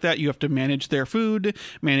stuff like that. You have to manage their food,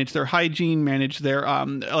 manage their hygiene, manage their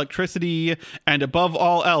electricity, and above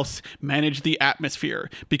all else, manage the atmosphere,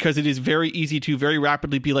 because it is very easy to very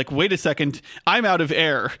rapidly be like, wait a second, I'm out of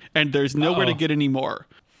air and there's nowhere to get any more.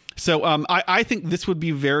 So I think this would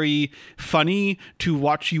be very funny to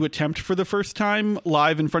watch you attempt for the first time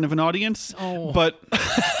live in front of an audience. But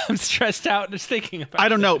I'm stressed out just thinking about it. I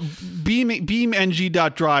don't know.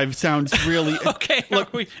 BeamNG.drive sounds really okay.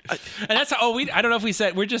 Look, and that's I don't know if we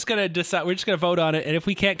said we're just gonna decide. We're just gonna vote on it, and if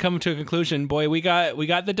we can't come to a conclusion, boy, we got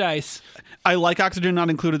the dice. I like Oxygen Not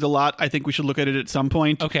Included a lot. I think we should look at it at some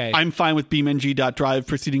point. Okay. I'm fine with BeamNG.drive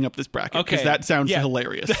proceeding up this bracket because that sounds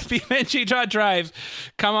hilarious. BeamNG.drive,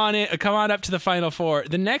 come on up to the final four.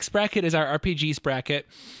 The next bracket is our RPGs bracket,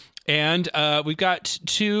 and we've got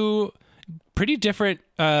two pretty different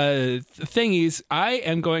thingies. I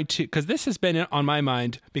am going to, because this has been on my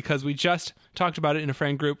mind because we just talked about it in a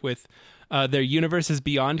friend group with their Universes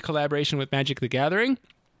Beyond collaboration with Magic the Gathering.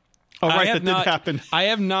 Oh, right, that did happen. I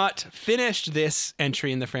have not finished this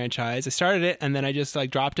entry in the franchise. I started it, and then I just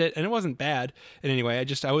dropped it, and it wasn't bad. And anyway,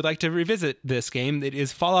 I would like to revisit this game. It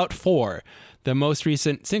is Fallout 4, the most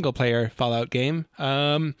recent single-player Fallout game.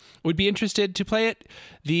 Would be interested to play it.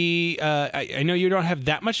 I know you don't have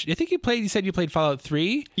that much. I think you said you played Fallout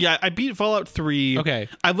 3? Yeah, I beat Fallout 3. Okay.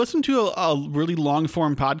 I've listened to a really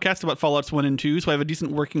long-form podcast about Fallouts 1 and 2, so I have a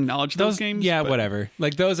decent working knowledge of those games. Yeah, whatever.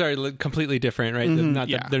 Those are completely different, right?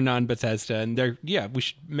 They're non-Bethesda, and we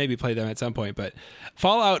should maybe play them at some point, but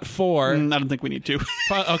Fallout 4... I don't think we need to.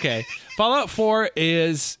 Okay. Fallout 4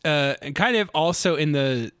 is kind of also in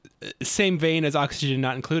the same vein as Oxygen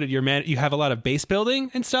Not Included. You have a lot of base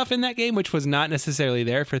building and stuff in that game, which was not necessarily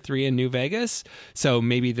there for 3 in New Vegas. So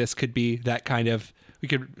maybe this could be that kind of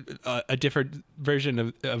a different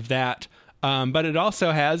version of that. But it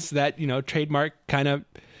also has that trademark kind of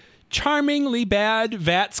charmingly bad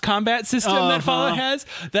VATS combat system that Fallout has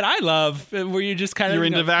that I love, where you just kind of... You're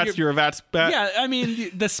into VATS, you're a VATS bat. Yeah, I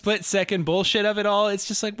mean, the split-second bullshit of it all, it's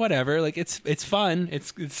just whatever. It's fun.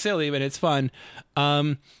 It's silly, but it's fun.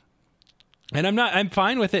 And I'm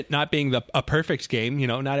fine with it not being a perfect game. You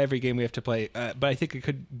know, not every game we have to play, but I think it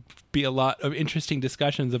could be a lot of interesting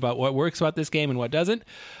discussions about what works about this game and what doesn't.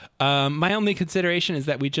 My only consideration is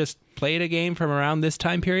that we just played a game from around this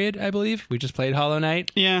time period, I believe. We just played Hollow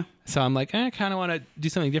Knight. Yeah. So I'm like, I kind of want to do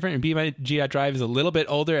something different. And BeamNG.Drive is a little bit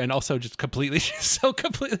older and also just completely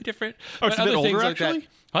different. Oh, it's a bit older, actually? Like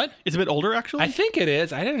what? It's a bit older, actually? I think it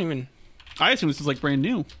is. I assume this is like brand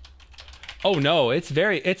new. Oh no, it's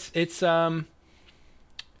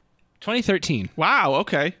 2013. Wow,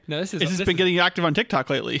 okay. No, this been getting active on TikTok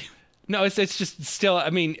lately. No, it's just still, I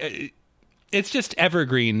mean, it's just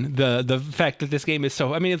evergreen, the fact that this game is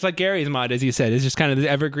so, I mean, it's like Gary's mod, as you said. It's just kind of the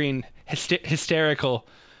evergreen hysterical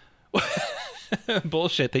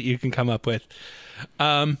bullshit that you can come up with.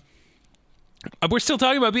 We're still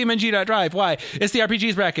talking about BeamNG.Drive. Why? It's the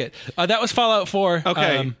RPGs bracket. That was Fallout 4.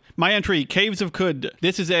 Okay. My entry, Caves of Khud.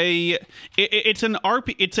 This is it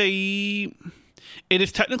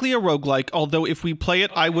is technically a roguelike, although if we play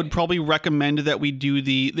it, I would probably recommend that we do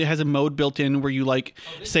it has a mode built in where you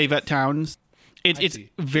save at towns. It's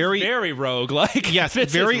very rogue-like. Yes,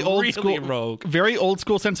 very old really school rogue. Very old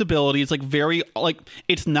school sensibilities.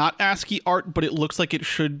 It's not ASCII art, but it looks like it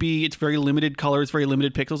should be. It's very limited colors, very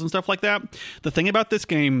limited pixels and stuff like that. The thing about this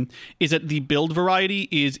game is that the build variety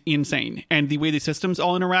is insane, and the way the systems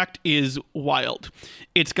all interact is wild.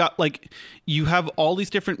 It's got you have all these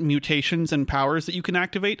different mutations and powers that you can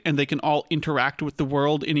activate, and they can all interact with the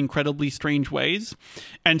world in incredibly strange ways.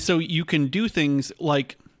 And so you can do things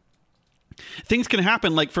like things can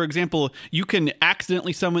happen, like, for example, you can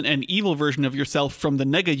accidentally summon an evil version of yourself from the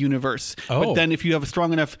Nega universe. Oh. But then if you have a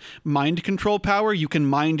strong enough mind control power, you can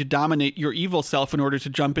mind dominate your evil self in order to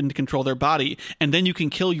jump in to control their body. And then you can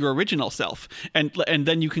kill your original self. And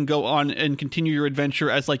then you can go on and continue your adventure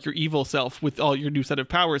as, your evil self with all your new set of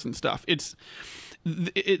powers and stuff.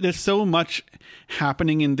 There's so much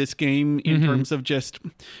happening in this game in terms of just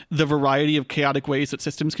the variety of chaotic ways that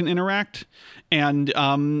systems can interact, and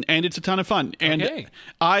it's a ton of fun. And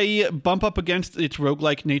I bump up against its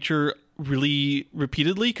roguelike nature really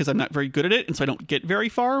repeatedly because I'm not very good at it, and so I don't get very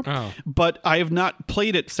far. But I have not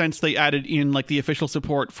played it since they added in the official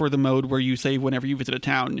support for the mode where you save whenever you visit a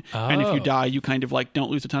town, and if you die you kind of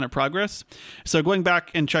don't lose a ton of progress. So going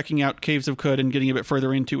back and checking out Caves of Khud and getting a bit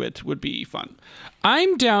further into it would be fun.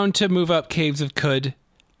 I'm down to move up Caves of Khud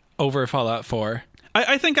over Fallout 4.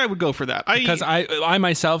 I think I would go for that. Because I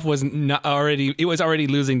myself was already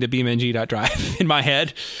losing to BeamNG.Drive in my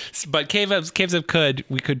head. But Caves of Khud,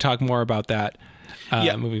 we could talk more about that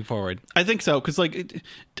moving forward. I think so, because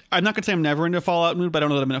I'm not going to say I'm never in a Fallout mood, but I don't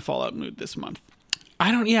know that I'm in a Fallout mood this month. I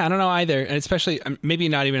don't know either, and especially maybe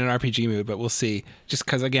not even an RPG mood, but we'll see. Just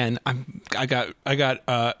because again, I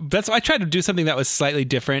tried to do something that was slightly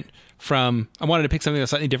different from. I wanted to pick something that's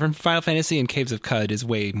slightly different from Final Fantasy, and Caves of Khud is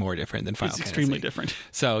way more different than Final Fantasy. It's extremely different.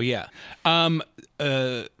 So yeah,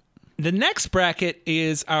 the next bracket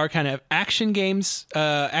is our kind of action game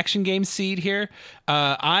seed here.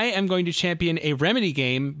 I am going to champion a Remedy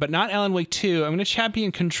game, but not Alan Wake 2. I'm going to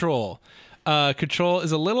champion Control. Control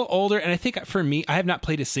is a little older, and I think for me, I have not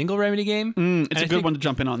played a single Remedy game. It's a good one to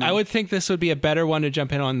jump in on. Then. I would think this would be a better one to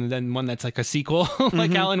jump in on than one that's like a sequel,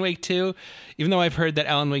 like Alan Wake 2. Even though I've heard that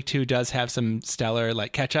Alan Wake 2 does have some stellar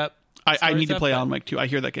catch up. I need to play Alan Wake 2. I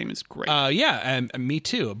hear that game is great. Me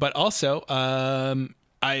too. But also,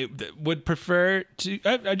 I would prefer to.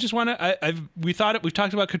 I just want to. We've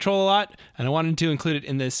talked about Control a lot, and I wanted to include it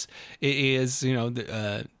in this. It is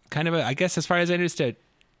kind of I guess as far as I understood,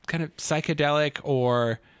 kind of psychedelic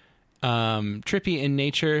or trippy in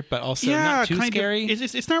nature, but also not too scary.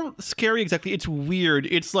 It's not scary exactly. It's weird.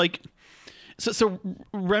 It's so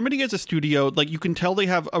Remedy as a studio, you can tell they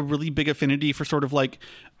have a really big affinity for sort of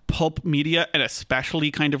pulp media, and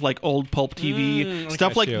especially kind of old pulp TV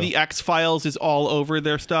stuff. The X-Files is all over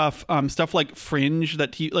their stuff. Stuff like Fringe,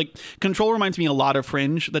 Control reminds me a lot of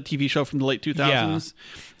Fringe, that TV show from the late 2000s.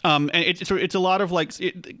 And it's a lot of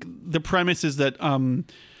the premise is that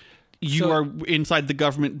you are inside the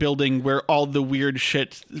government building where all the weird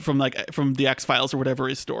shit from the X-Files or whatever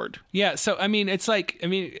is stored. Yeah, so I mean, it's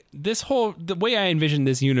the way I envision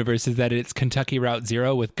this universe is that it's Kentucky Route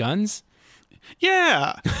Zero with guns.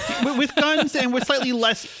 Yeah, with guns and with slightly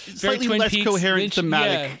less coherent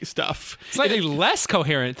thematic stuff. Slightly less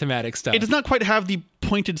coherent thematic stuff. It does not quite have the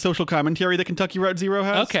pointed social commentary that Kentucky Route Zero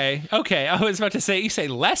has. Okay. I was about to say, you say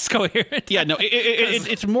less coherent. Yeah, no,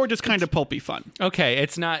 it's more just kind of pulpy fun. Okay,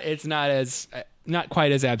 it's not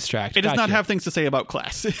quite as abstract. It does not have things to say about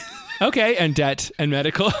class. Okay, and debt and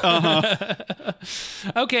medical.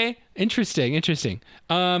 Okay, interesting.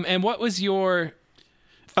 And what was your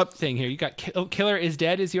thing here. You got Killer is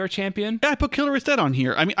Dead is your champion. Yeah, I put Killer is Dead on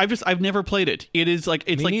here. I mean, I've never played it. It is like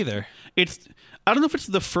it's Me like neither. It's I don't know if it's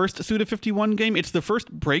the first Suda 51 game. It's the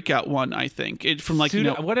first Breakout one, I think. It's from like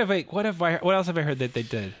Suda, what else have I heard that they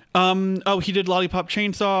did? He did Lollipop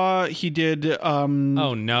Chainsaw. He did oh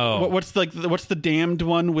no. What's the damned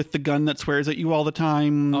one with the gun that swears at you all the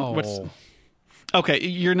time? Oh. Okay,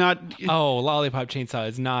 you're not. Oh, Lollipop Chainsaw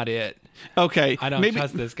is not it. Okay, I don't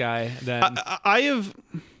trust this guy. Then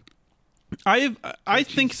I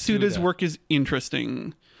think Suda's work is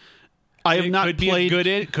interesting. I have not played. Be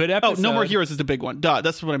a good episode. Oh, No More Heroes is the big one. Duh,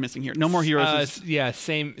 that's what I'm missing here. No More Heroes.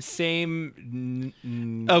 Same.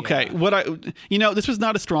 Okay, this was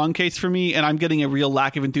not a strong case for me, and I'm getting a real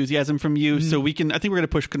lack of enthusiasm from you. So I think we're going to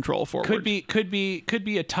push Control forward. Could be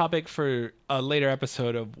a topic for a later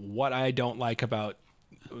episode of what I don't like about.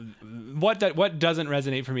 What doesn't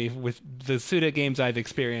resonate for me with the Suda games I've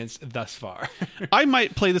experienced thus far. I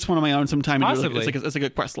might play this one on my own sometime. Possibly. It's like a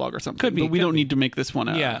quest log or something. Could be. But we don't need to make this one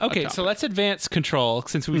Okay, so let's advance Control,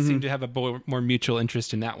 since we seem to have a more mutual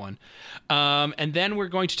interest in that one. And then we're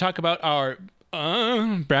going to talk about our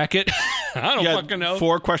bracket. I don't fucking know.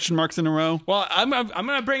 4 question marks in a row. Well, I'm going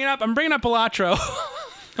to bring it up. I'm bringing up Balatro.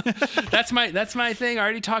 That's my thing. I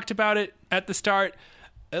already talked about it at the start.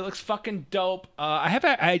 It looks fucking dope.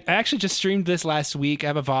 I actually just streamed this last week. I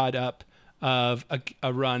have a VOD up of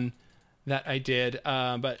a run that I did.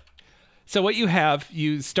 But so what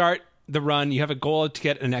you start the run. You have a goal to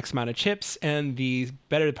get an X amount of chips, and the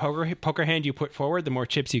better the poker hand you put forward, the more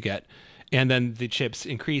chips you get, and then the chips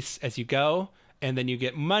increase as you go. And then you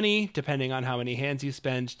get money, depending on how many hands you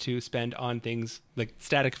spend, to spend on things like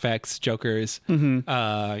static effects, jokers, card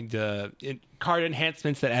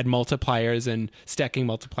enhancements that add multipliers and stacking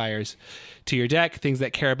multipliers to your deck, things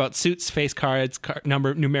that care about suits, face cards,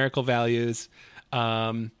 numerical values,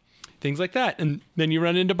 things like that. And then you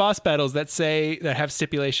run into boss battles that have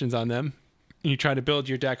stipulations on them. And you try to build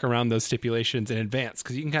your deck around those stipulations in advance,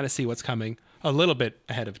 because you can kind of see what's coming a little bit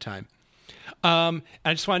ahead of time. I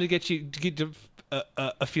just wanted to get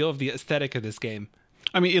a feel of the aesthetic of this game.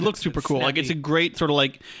 I mean, it looks super cool. Like, it's a great sort of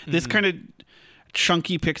like this kind of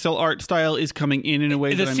chunky pixel art style is coming in a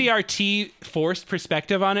way. The CRT forced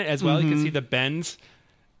perspective on it as well. You can see the bends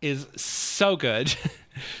is so good.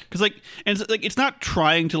 Because it's not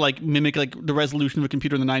trying to like mimic like the resolution of a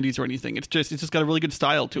computer in the 90s or anything. It's just got a really good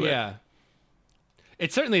style to it. Yeah,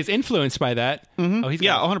 it certainly is influenced by that. Oh,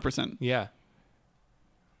 100%. Yeah.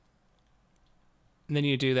 And then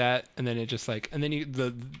you do that, and then it just and then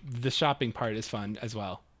the shopping part is fun as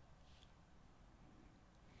well.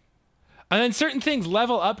 And then certain things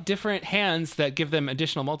level up different hands that give them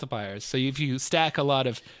additional multipliers. So if you stack a lot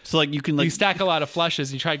of, you stack a lot of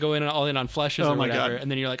flushes, and you try to go all in on flushes or whatever, and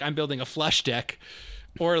then you're like, I'm building a flush deck,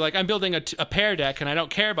 or like I'm building a pair deck, and I don't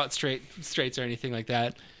care about straights or anything like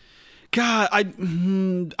that. God,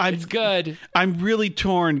 it's good. I'm really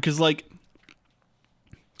torn because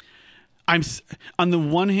I'm on the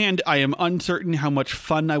one hand, I am uncertain how much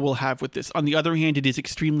fun I will have with this. On the other hand, it is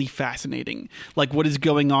extremely fascinating. Like, what is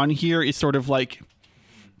going on here is sort of like,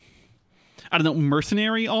 I don't know,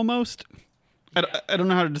 mercenary almost. I don't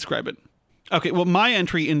know how to describe it. Okay, well, my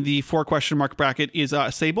entry in the 4 question mark bracket is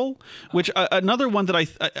Sable, which another one that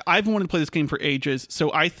I've wanted to play this game for ages.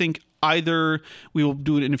 So I think either we will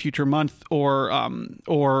do it in a future month, or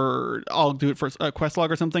I'll do it for a quest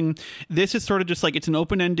log or something. This is sort of just like, it's an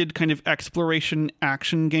open-ended kind of exploration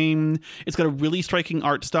action game. It's got a really striking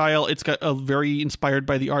art style. It's got a very inspired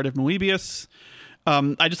by the art of Moebius.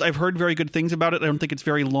 I've heard very good things about it. I don't think it's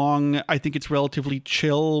very long. I think it's relatively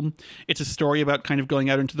chill. It's a story about kind of going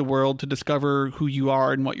out into the world to discover who you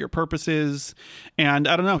are and what your purpose is. And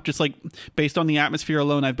I don't know, just like based on the atmosphere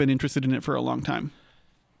alone, I've been interested in it for a long time.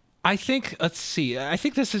 I think this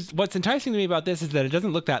is what's enticing to me about this is that it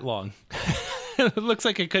doesn't look that long. It looks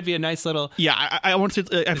like it could be a nice little I want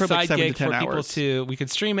to. I've heard like 7 to 10 hours. We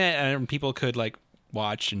could stream it, and people could like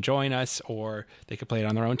watch and join us, or they could play it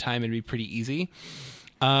on their own time. It'd be pretty easy.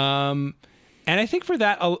 And I think for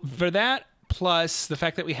that plus the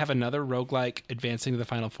fact that we have another roguelike advancing to the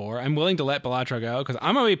final 4, I'm willing to let Balatro go, because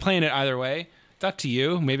I'm going to be playing it either way. It's up to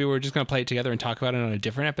you. Maybe we're just going to play it together and talk about it on a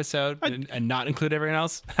different episode and not include everyone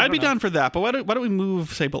else. I'd be down for that, but why don't we move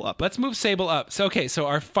Sable up? Let's move Sable up. So, okay, so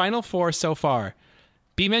our final 4 so far: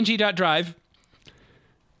 BeamNG.Drive,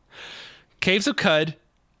 Caves of Cud,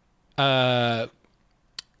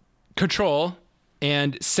 Control,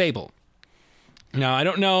 and Sable. Now, I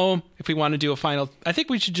don't know if we want to do a final. I think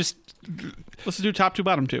we should let's do top 2,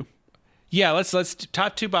 bottom 2. Yeah, let's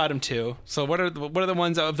top 2, bottom 2. So what are the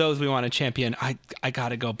ones of those we want to champion? I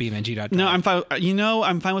gotta go BeamNG.drive. No, I'm fine.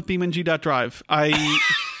 I'm fine with BeamNG.drive.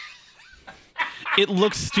 It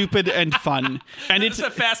looks stupid and fun, and it's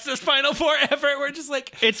the fastest Final Four ever. We're just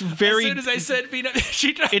like, it's very. As soon as I said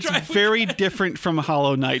BeamNG.drive, it's very different from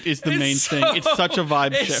Hollow Knight. Is the main thing. It's such a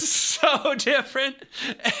vibe shift. It's so different,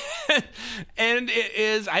 and it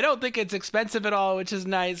is. I don't think it's expensive at all, which is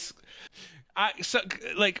nice.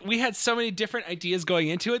 We had so many different ideas going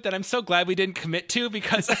into it that I'm so glad we didn't commit to,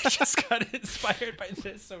 because I just got inspired by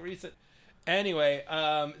this so recent. Anyway,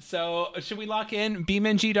 so should we lock in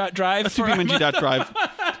BeamNG.drive? Let's do BeamNG.drive.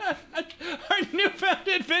 Our newfound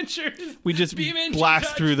adventures. We just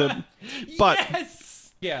blast through them. But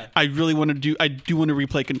yes! Yeah. I do want to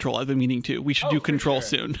replay Control. I've been meaning to. We should do Control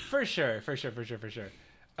soon. For sure.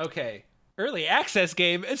 Okay. Early access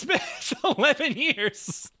game. It's been 11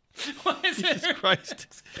 years. What is Jesus it?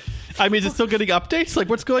 Christ. I mean, is it still getting updates? Like,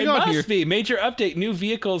 what's going on here? It must be. Major update. New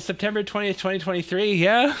vehicles, September 20th, 2023.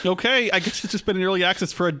 Yeah. Okay. I guess it's just been in early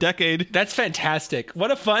access for a decade. That's fantastic.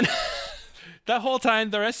 What a fun... That whole time,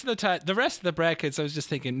 the rest of the brackets, I was just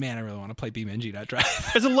thinking, man, I really want to play BeamNG.drive.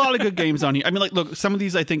 There's a lot of good games on here. I mean, like, look, some of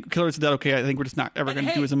these, I think, Killers of Dead, okay, I think we're just not ever going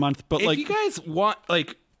to do as a month. But, if you guys want,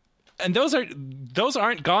 like... And those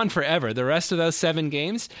aren't gone forever. The rest of those 7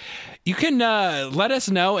 games, you can let us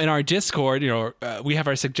know in our Discord. We have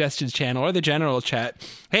our suggestions channel or the general chat.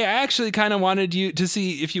 Hey, I actually kind of wanted you to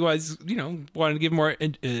see if you guys, wanted to give more.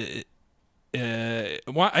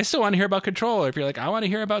 I still want to hear about Control. Or if you're like, I want to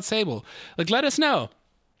hear about Sable. Like, let us know.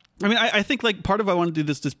 I mean, I think like part of why I want to do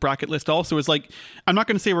this bracket list also is like, I'm not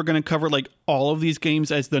going to say we're going to cover like all of these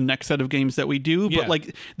games as the next set of games that we do, but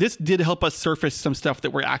like this did help us surface some stuff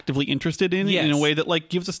that we're actively interested in a way that like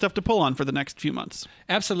gives us stuff to pull on for the next few months.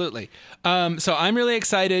 Absolutely. So I'm really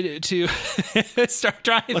excited to start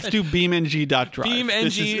driving. Let's do BeamNG.drive.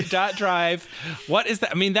 BeamNG.drive. What is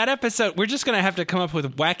that? I mean, that episode, we're just going to have to come up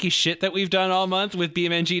with wacky shit that we've done all month with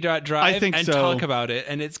BeamNG.drive I think and talk about it.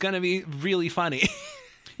 And it's going to be really funny.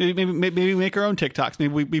 Maybe make our own TikToks.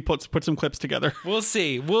 Maybe we put some clips together. We'll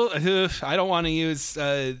see. I don't want to use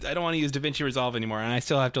DaVinci Resolve anymore, and I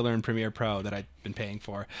still have to learn Premiere Pro that I've been paying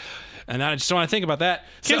for, and I just don't want to think about that.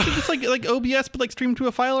 Can't you just like OBS, but like stream to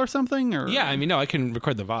a file or something? Or yeah, I mean, no, I can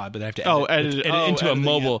record the VOD, but I have to edit it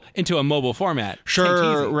into a mobile format.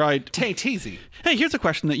 Sure, right. Tain't easy. Hey, here's a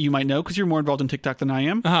question that you might know because you're more involved in TikTok than I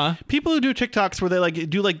am. People who do TikToks where they like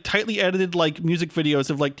do like tightly edited like music videos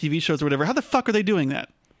of like TV shows or whatever. How the fuck are they doing that?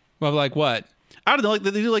 Well, like what? I don't know. Like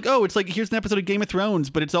they do like, oh, it's like here's an episode of Game of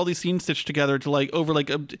Thrones, but it's all these scenes stitched together to like over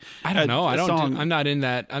like a. I don't know. Song. I'm not in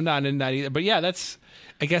that. I'm not in that either. But yeah,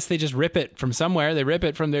 I guess they just rip it from somewhere. They rip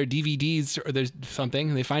it from their DVDs or there's something.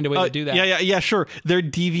 And they find a way to do that. Yeah. Sure. They're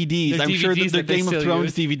DVDs. I'm sure that they're Game of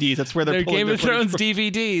Thrones DVDs. That's where they're pulling Game of Thrones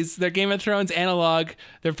DVDs. They're Game of Thrones analog.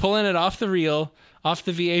 They're pulling it off the reel, off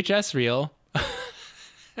the VHS reel.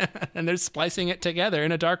 And they're splicing it together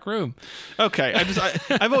in a dark room. Okay,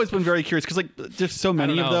 I've always been very curious because like there's so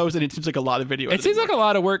many of those, and it seems like a lot of video. It seems like a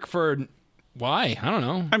lot of work for. Why? I don't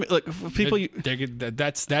know. I mean, look, people.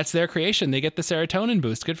 That's their creation. They get the serotonin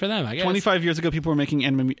boost. Good for them. I guess. 25 years ago, people were making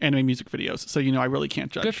anime music videos, so I really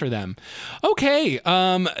can't judge. Good for them. Okay,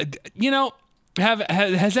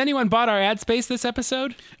 Has anyone bought our ad space this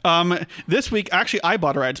episode? This week, actually, I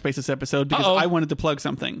bought our ad space this episode because I wanted to plug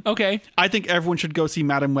something. Okay. I think everyone should go see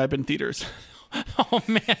Madame Web in theaters. Oh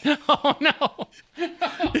man! Oh no!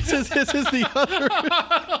 This is the other.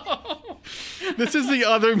 This is the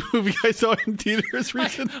other movie I saw in theaters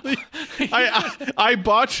recently. I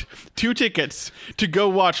bought 2 tickets to go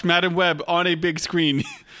watch Madame Web on a big screen.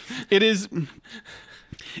 It is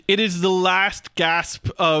the last gasp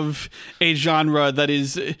of a genre that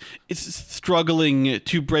is struggling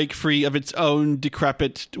to break free of its own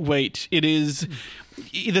decrepit weight. It is.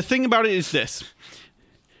 The thing about it is this.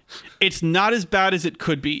 It's not as bad as it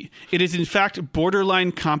could be. It is, in fact,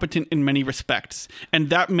 borderline competent in many respects. And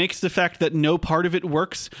that makes the fact that no part of it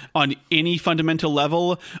works on any fundamental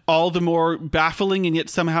level all the more baffling and yet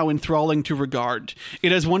somehow enthralling to regard.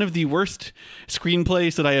 It has one of the worst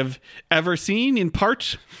screenplays that I have ever seen, in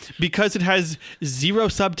part because it has 0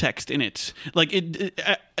 subtext in it. Like,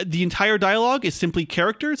 the entire dialogue is simply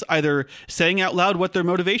characters either saying out loud what their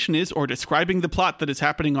motivation is or describing the plot that is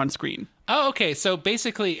happening on screen. Oh, okay. So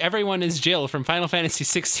basically, everyone is Jill from Final Fantasy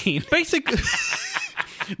 16. Basically,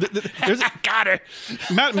 Got her.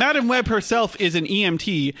 Madam Web herself is an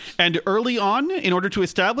EMT, and early on, in order to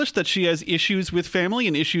establish that she has issues with family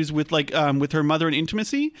and issues with with her mother and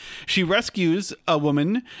intimacy, she rescues a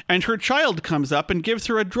woman, and her child comes up and gives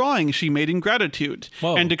her a drawing she made in gratitude.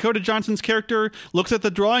 Whoa. And Dakota Johnson's character looks at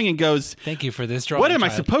the drawing and goes, "Thank you for this drawing. What am I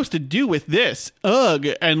supposed to do with this? Ugh!"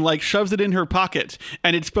 And shoves it in her pocket,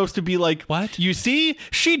 and it's supposed to be what? You see,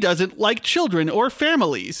 she doesn't like children or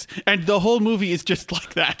families, and the whole movie is just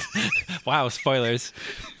like that. Wow, spoilers.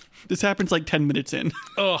 This happens 10 minutes in.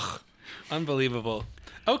 Ugh, unbelievable.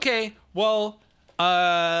 Okay, well,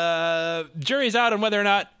 jury's out on whether or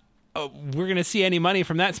not we're going to see any money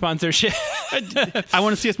from that sponsorship. I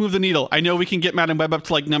want to see us move the needle. I know we can get Madam Web up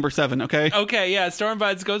to number 7, okay? Okay, yeah,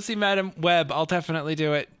 Stormbuds, go see Madam Web. I'll definitely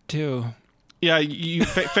do it, too. Yeah, you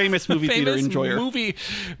famous movie theater enjoyer.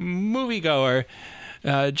 Moviegoer.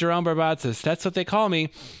 Jerome Barbatzis. That's what they call me.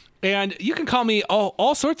 And you can call me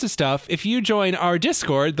all sorts of stuff if you join our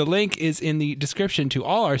Discord. The link is in the description to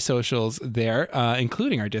all our socials there,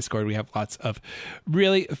 including our Discord. We have lots of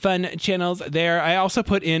really fun channels there. I also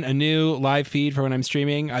put in a new live feed for when I'm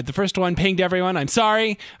streaming. The first one pinged everyone. I'm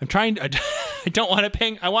sorry. I don't want to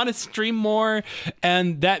ping. I want to stream more,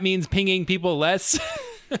 and that means pinging people less.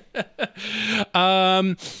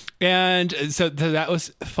 And so that was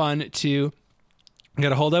fun to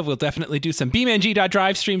get a hold of. We'll definitely do some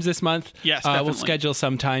BeamNG.drive streams this month. Yes, definitely. We'll schedule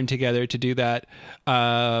some time together to do that.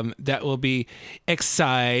 That will be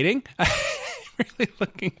exciting. Really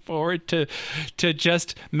looking forward to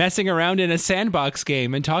just messing around in a sandbox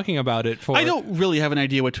game and talking about it. I don't really have an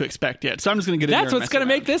idea what to expect yet, so I'm just going to get in there. That's what's going to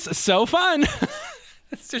make this so fun.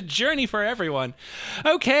 It's a journey for everyone.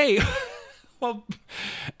 Okay. Well,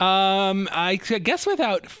 I guess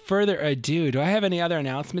without further ado, do I have any other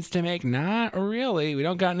announcements to make? Not really. We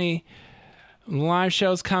don't got any live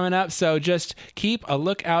shows coming up, so just keep a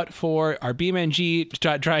lookout for our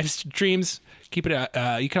BeamNG.drive streams. Keep it.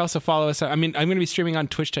 You can also follow us. I'm going to be streaming on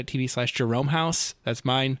twitch.tv/JeromeHouse. That's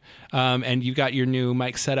mine. And you got your new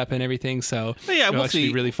mic setup and everything. So we'll see.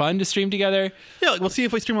 Be really fun to stream together. Yeah, we'll see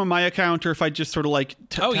if we stream on my account or if I just sort of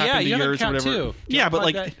tap into you yours have an or account whatever. too. Yeah,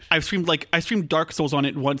 but I streamed Dark Souls on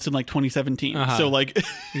it once in 2017. So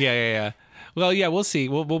yeah. Well, yeah, we'll see.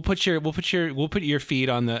 We'll put your feed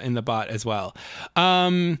in the bot as well.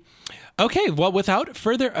 Okay, well, without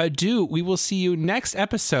further ado, we will see you next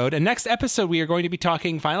episode. And next episode, we are going to be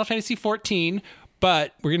talking Final Fantasy XIV,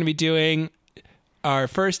 but we're going to be doing our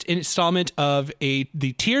first installment of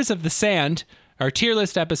the Tears of the Sand, our tier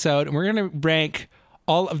list episode, and we're going to rank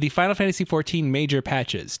all of the Final Fantasy XIV major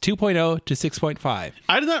patches, 2.0 to 6.5.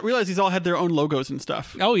 I did not realize these all had their own logos and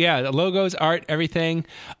stuff. Oh, yeah. The logos, art, everything.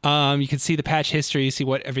 You can see the patch history, see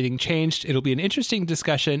what everything changed. It'll be an interesting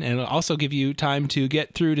discussion, and it'll also give you time to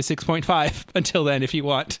get through to 6.5 until then if you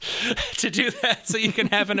want to do that, so you can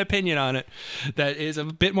have an opinion on it that is a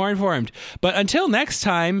bit more informed. But until next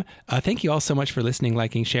time, thank you all so much for listening,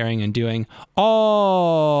 liking, sharing, and doing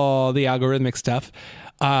all the algorithmic stuff.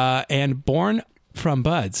 And born from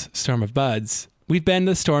Buds, Storm of Buds, we've been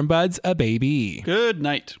the Storm Buds, a baby. Good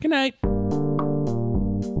night. Good night.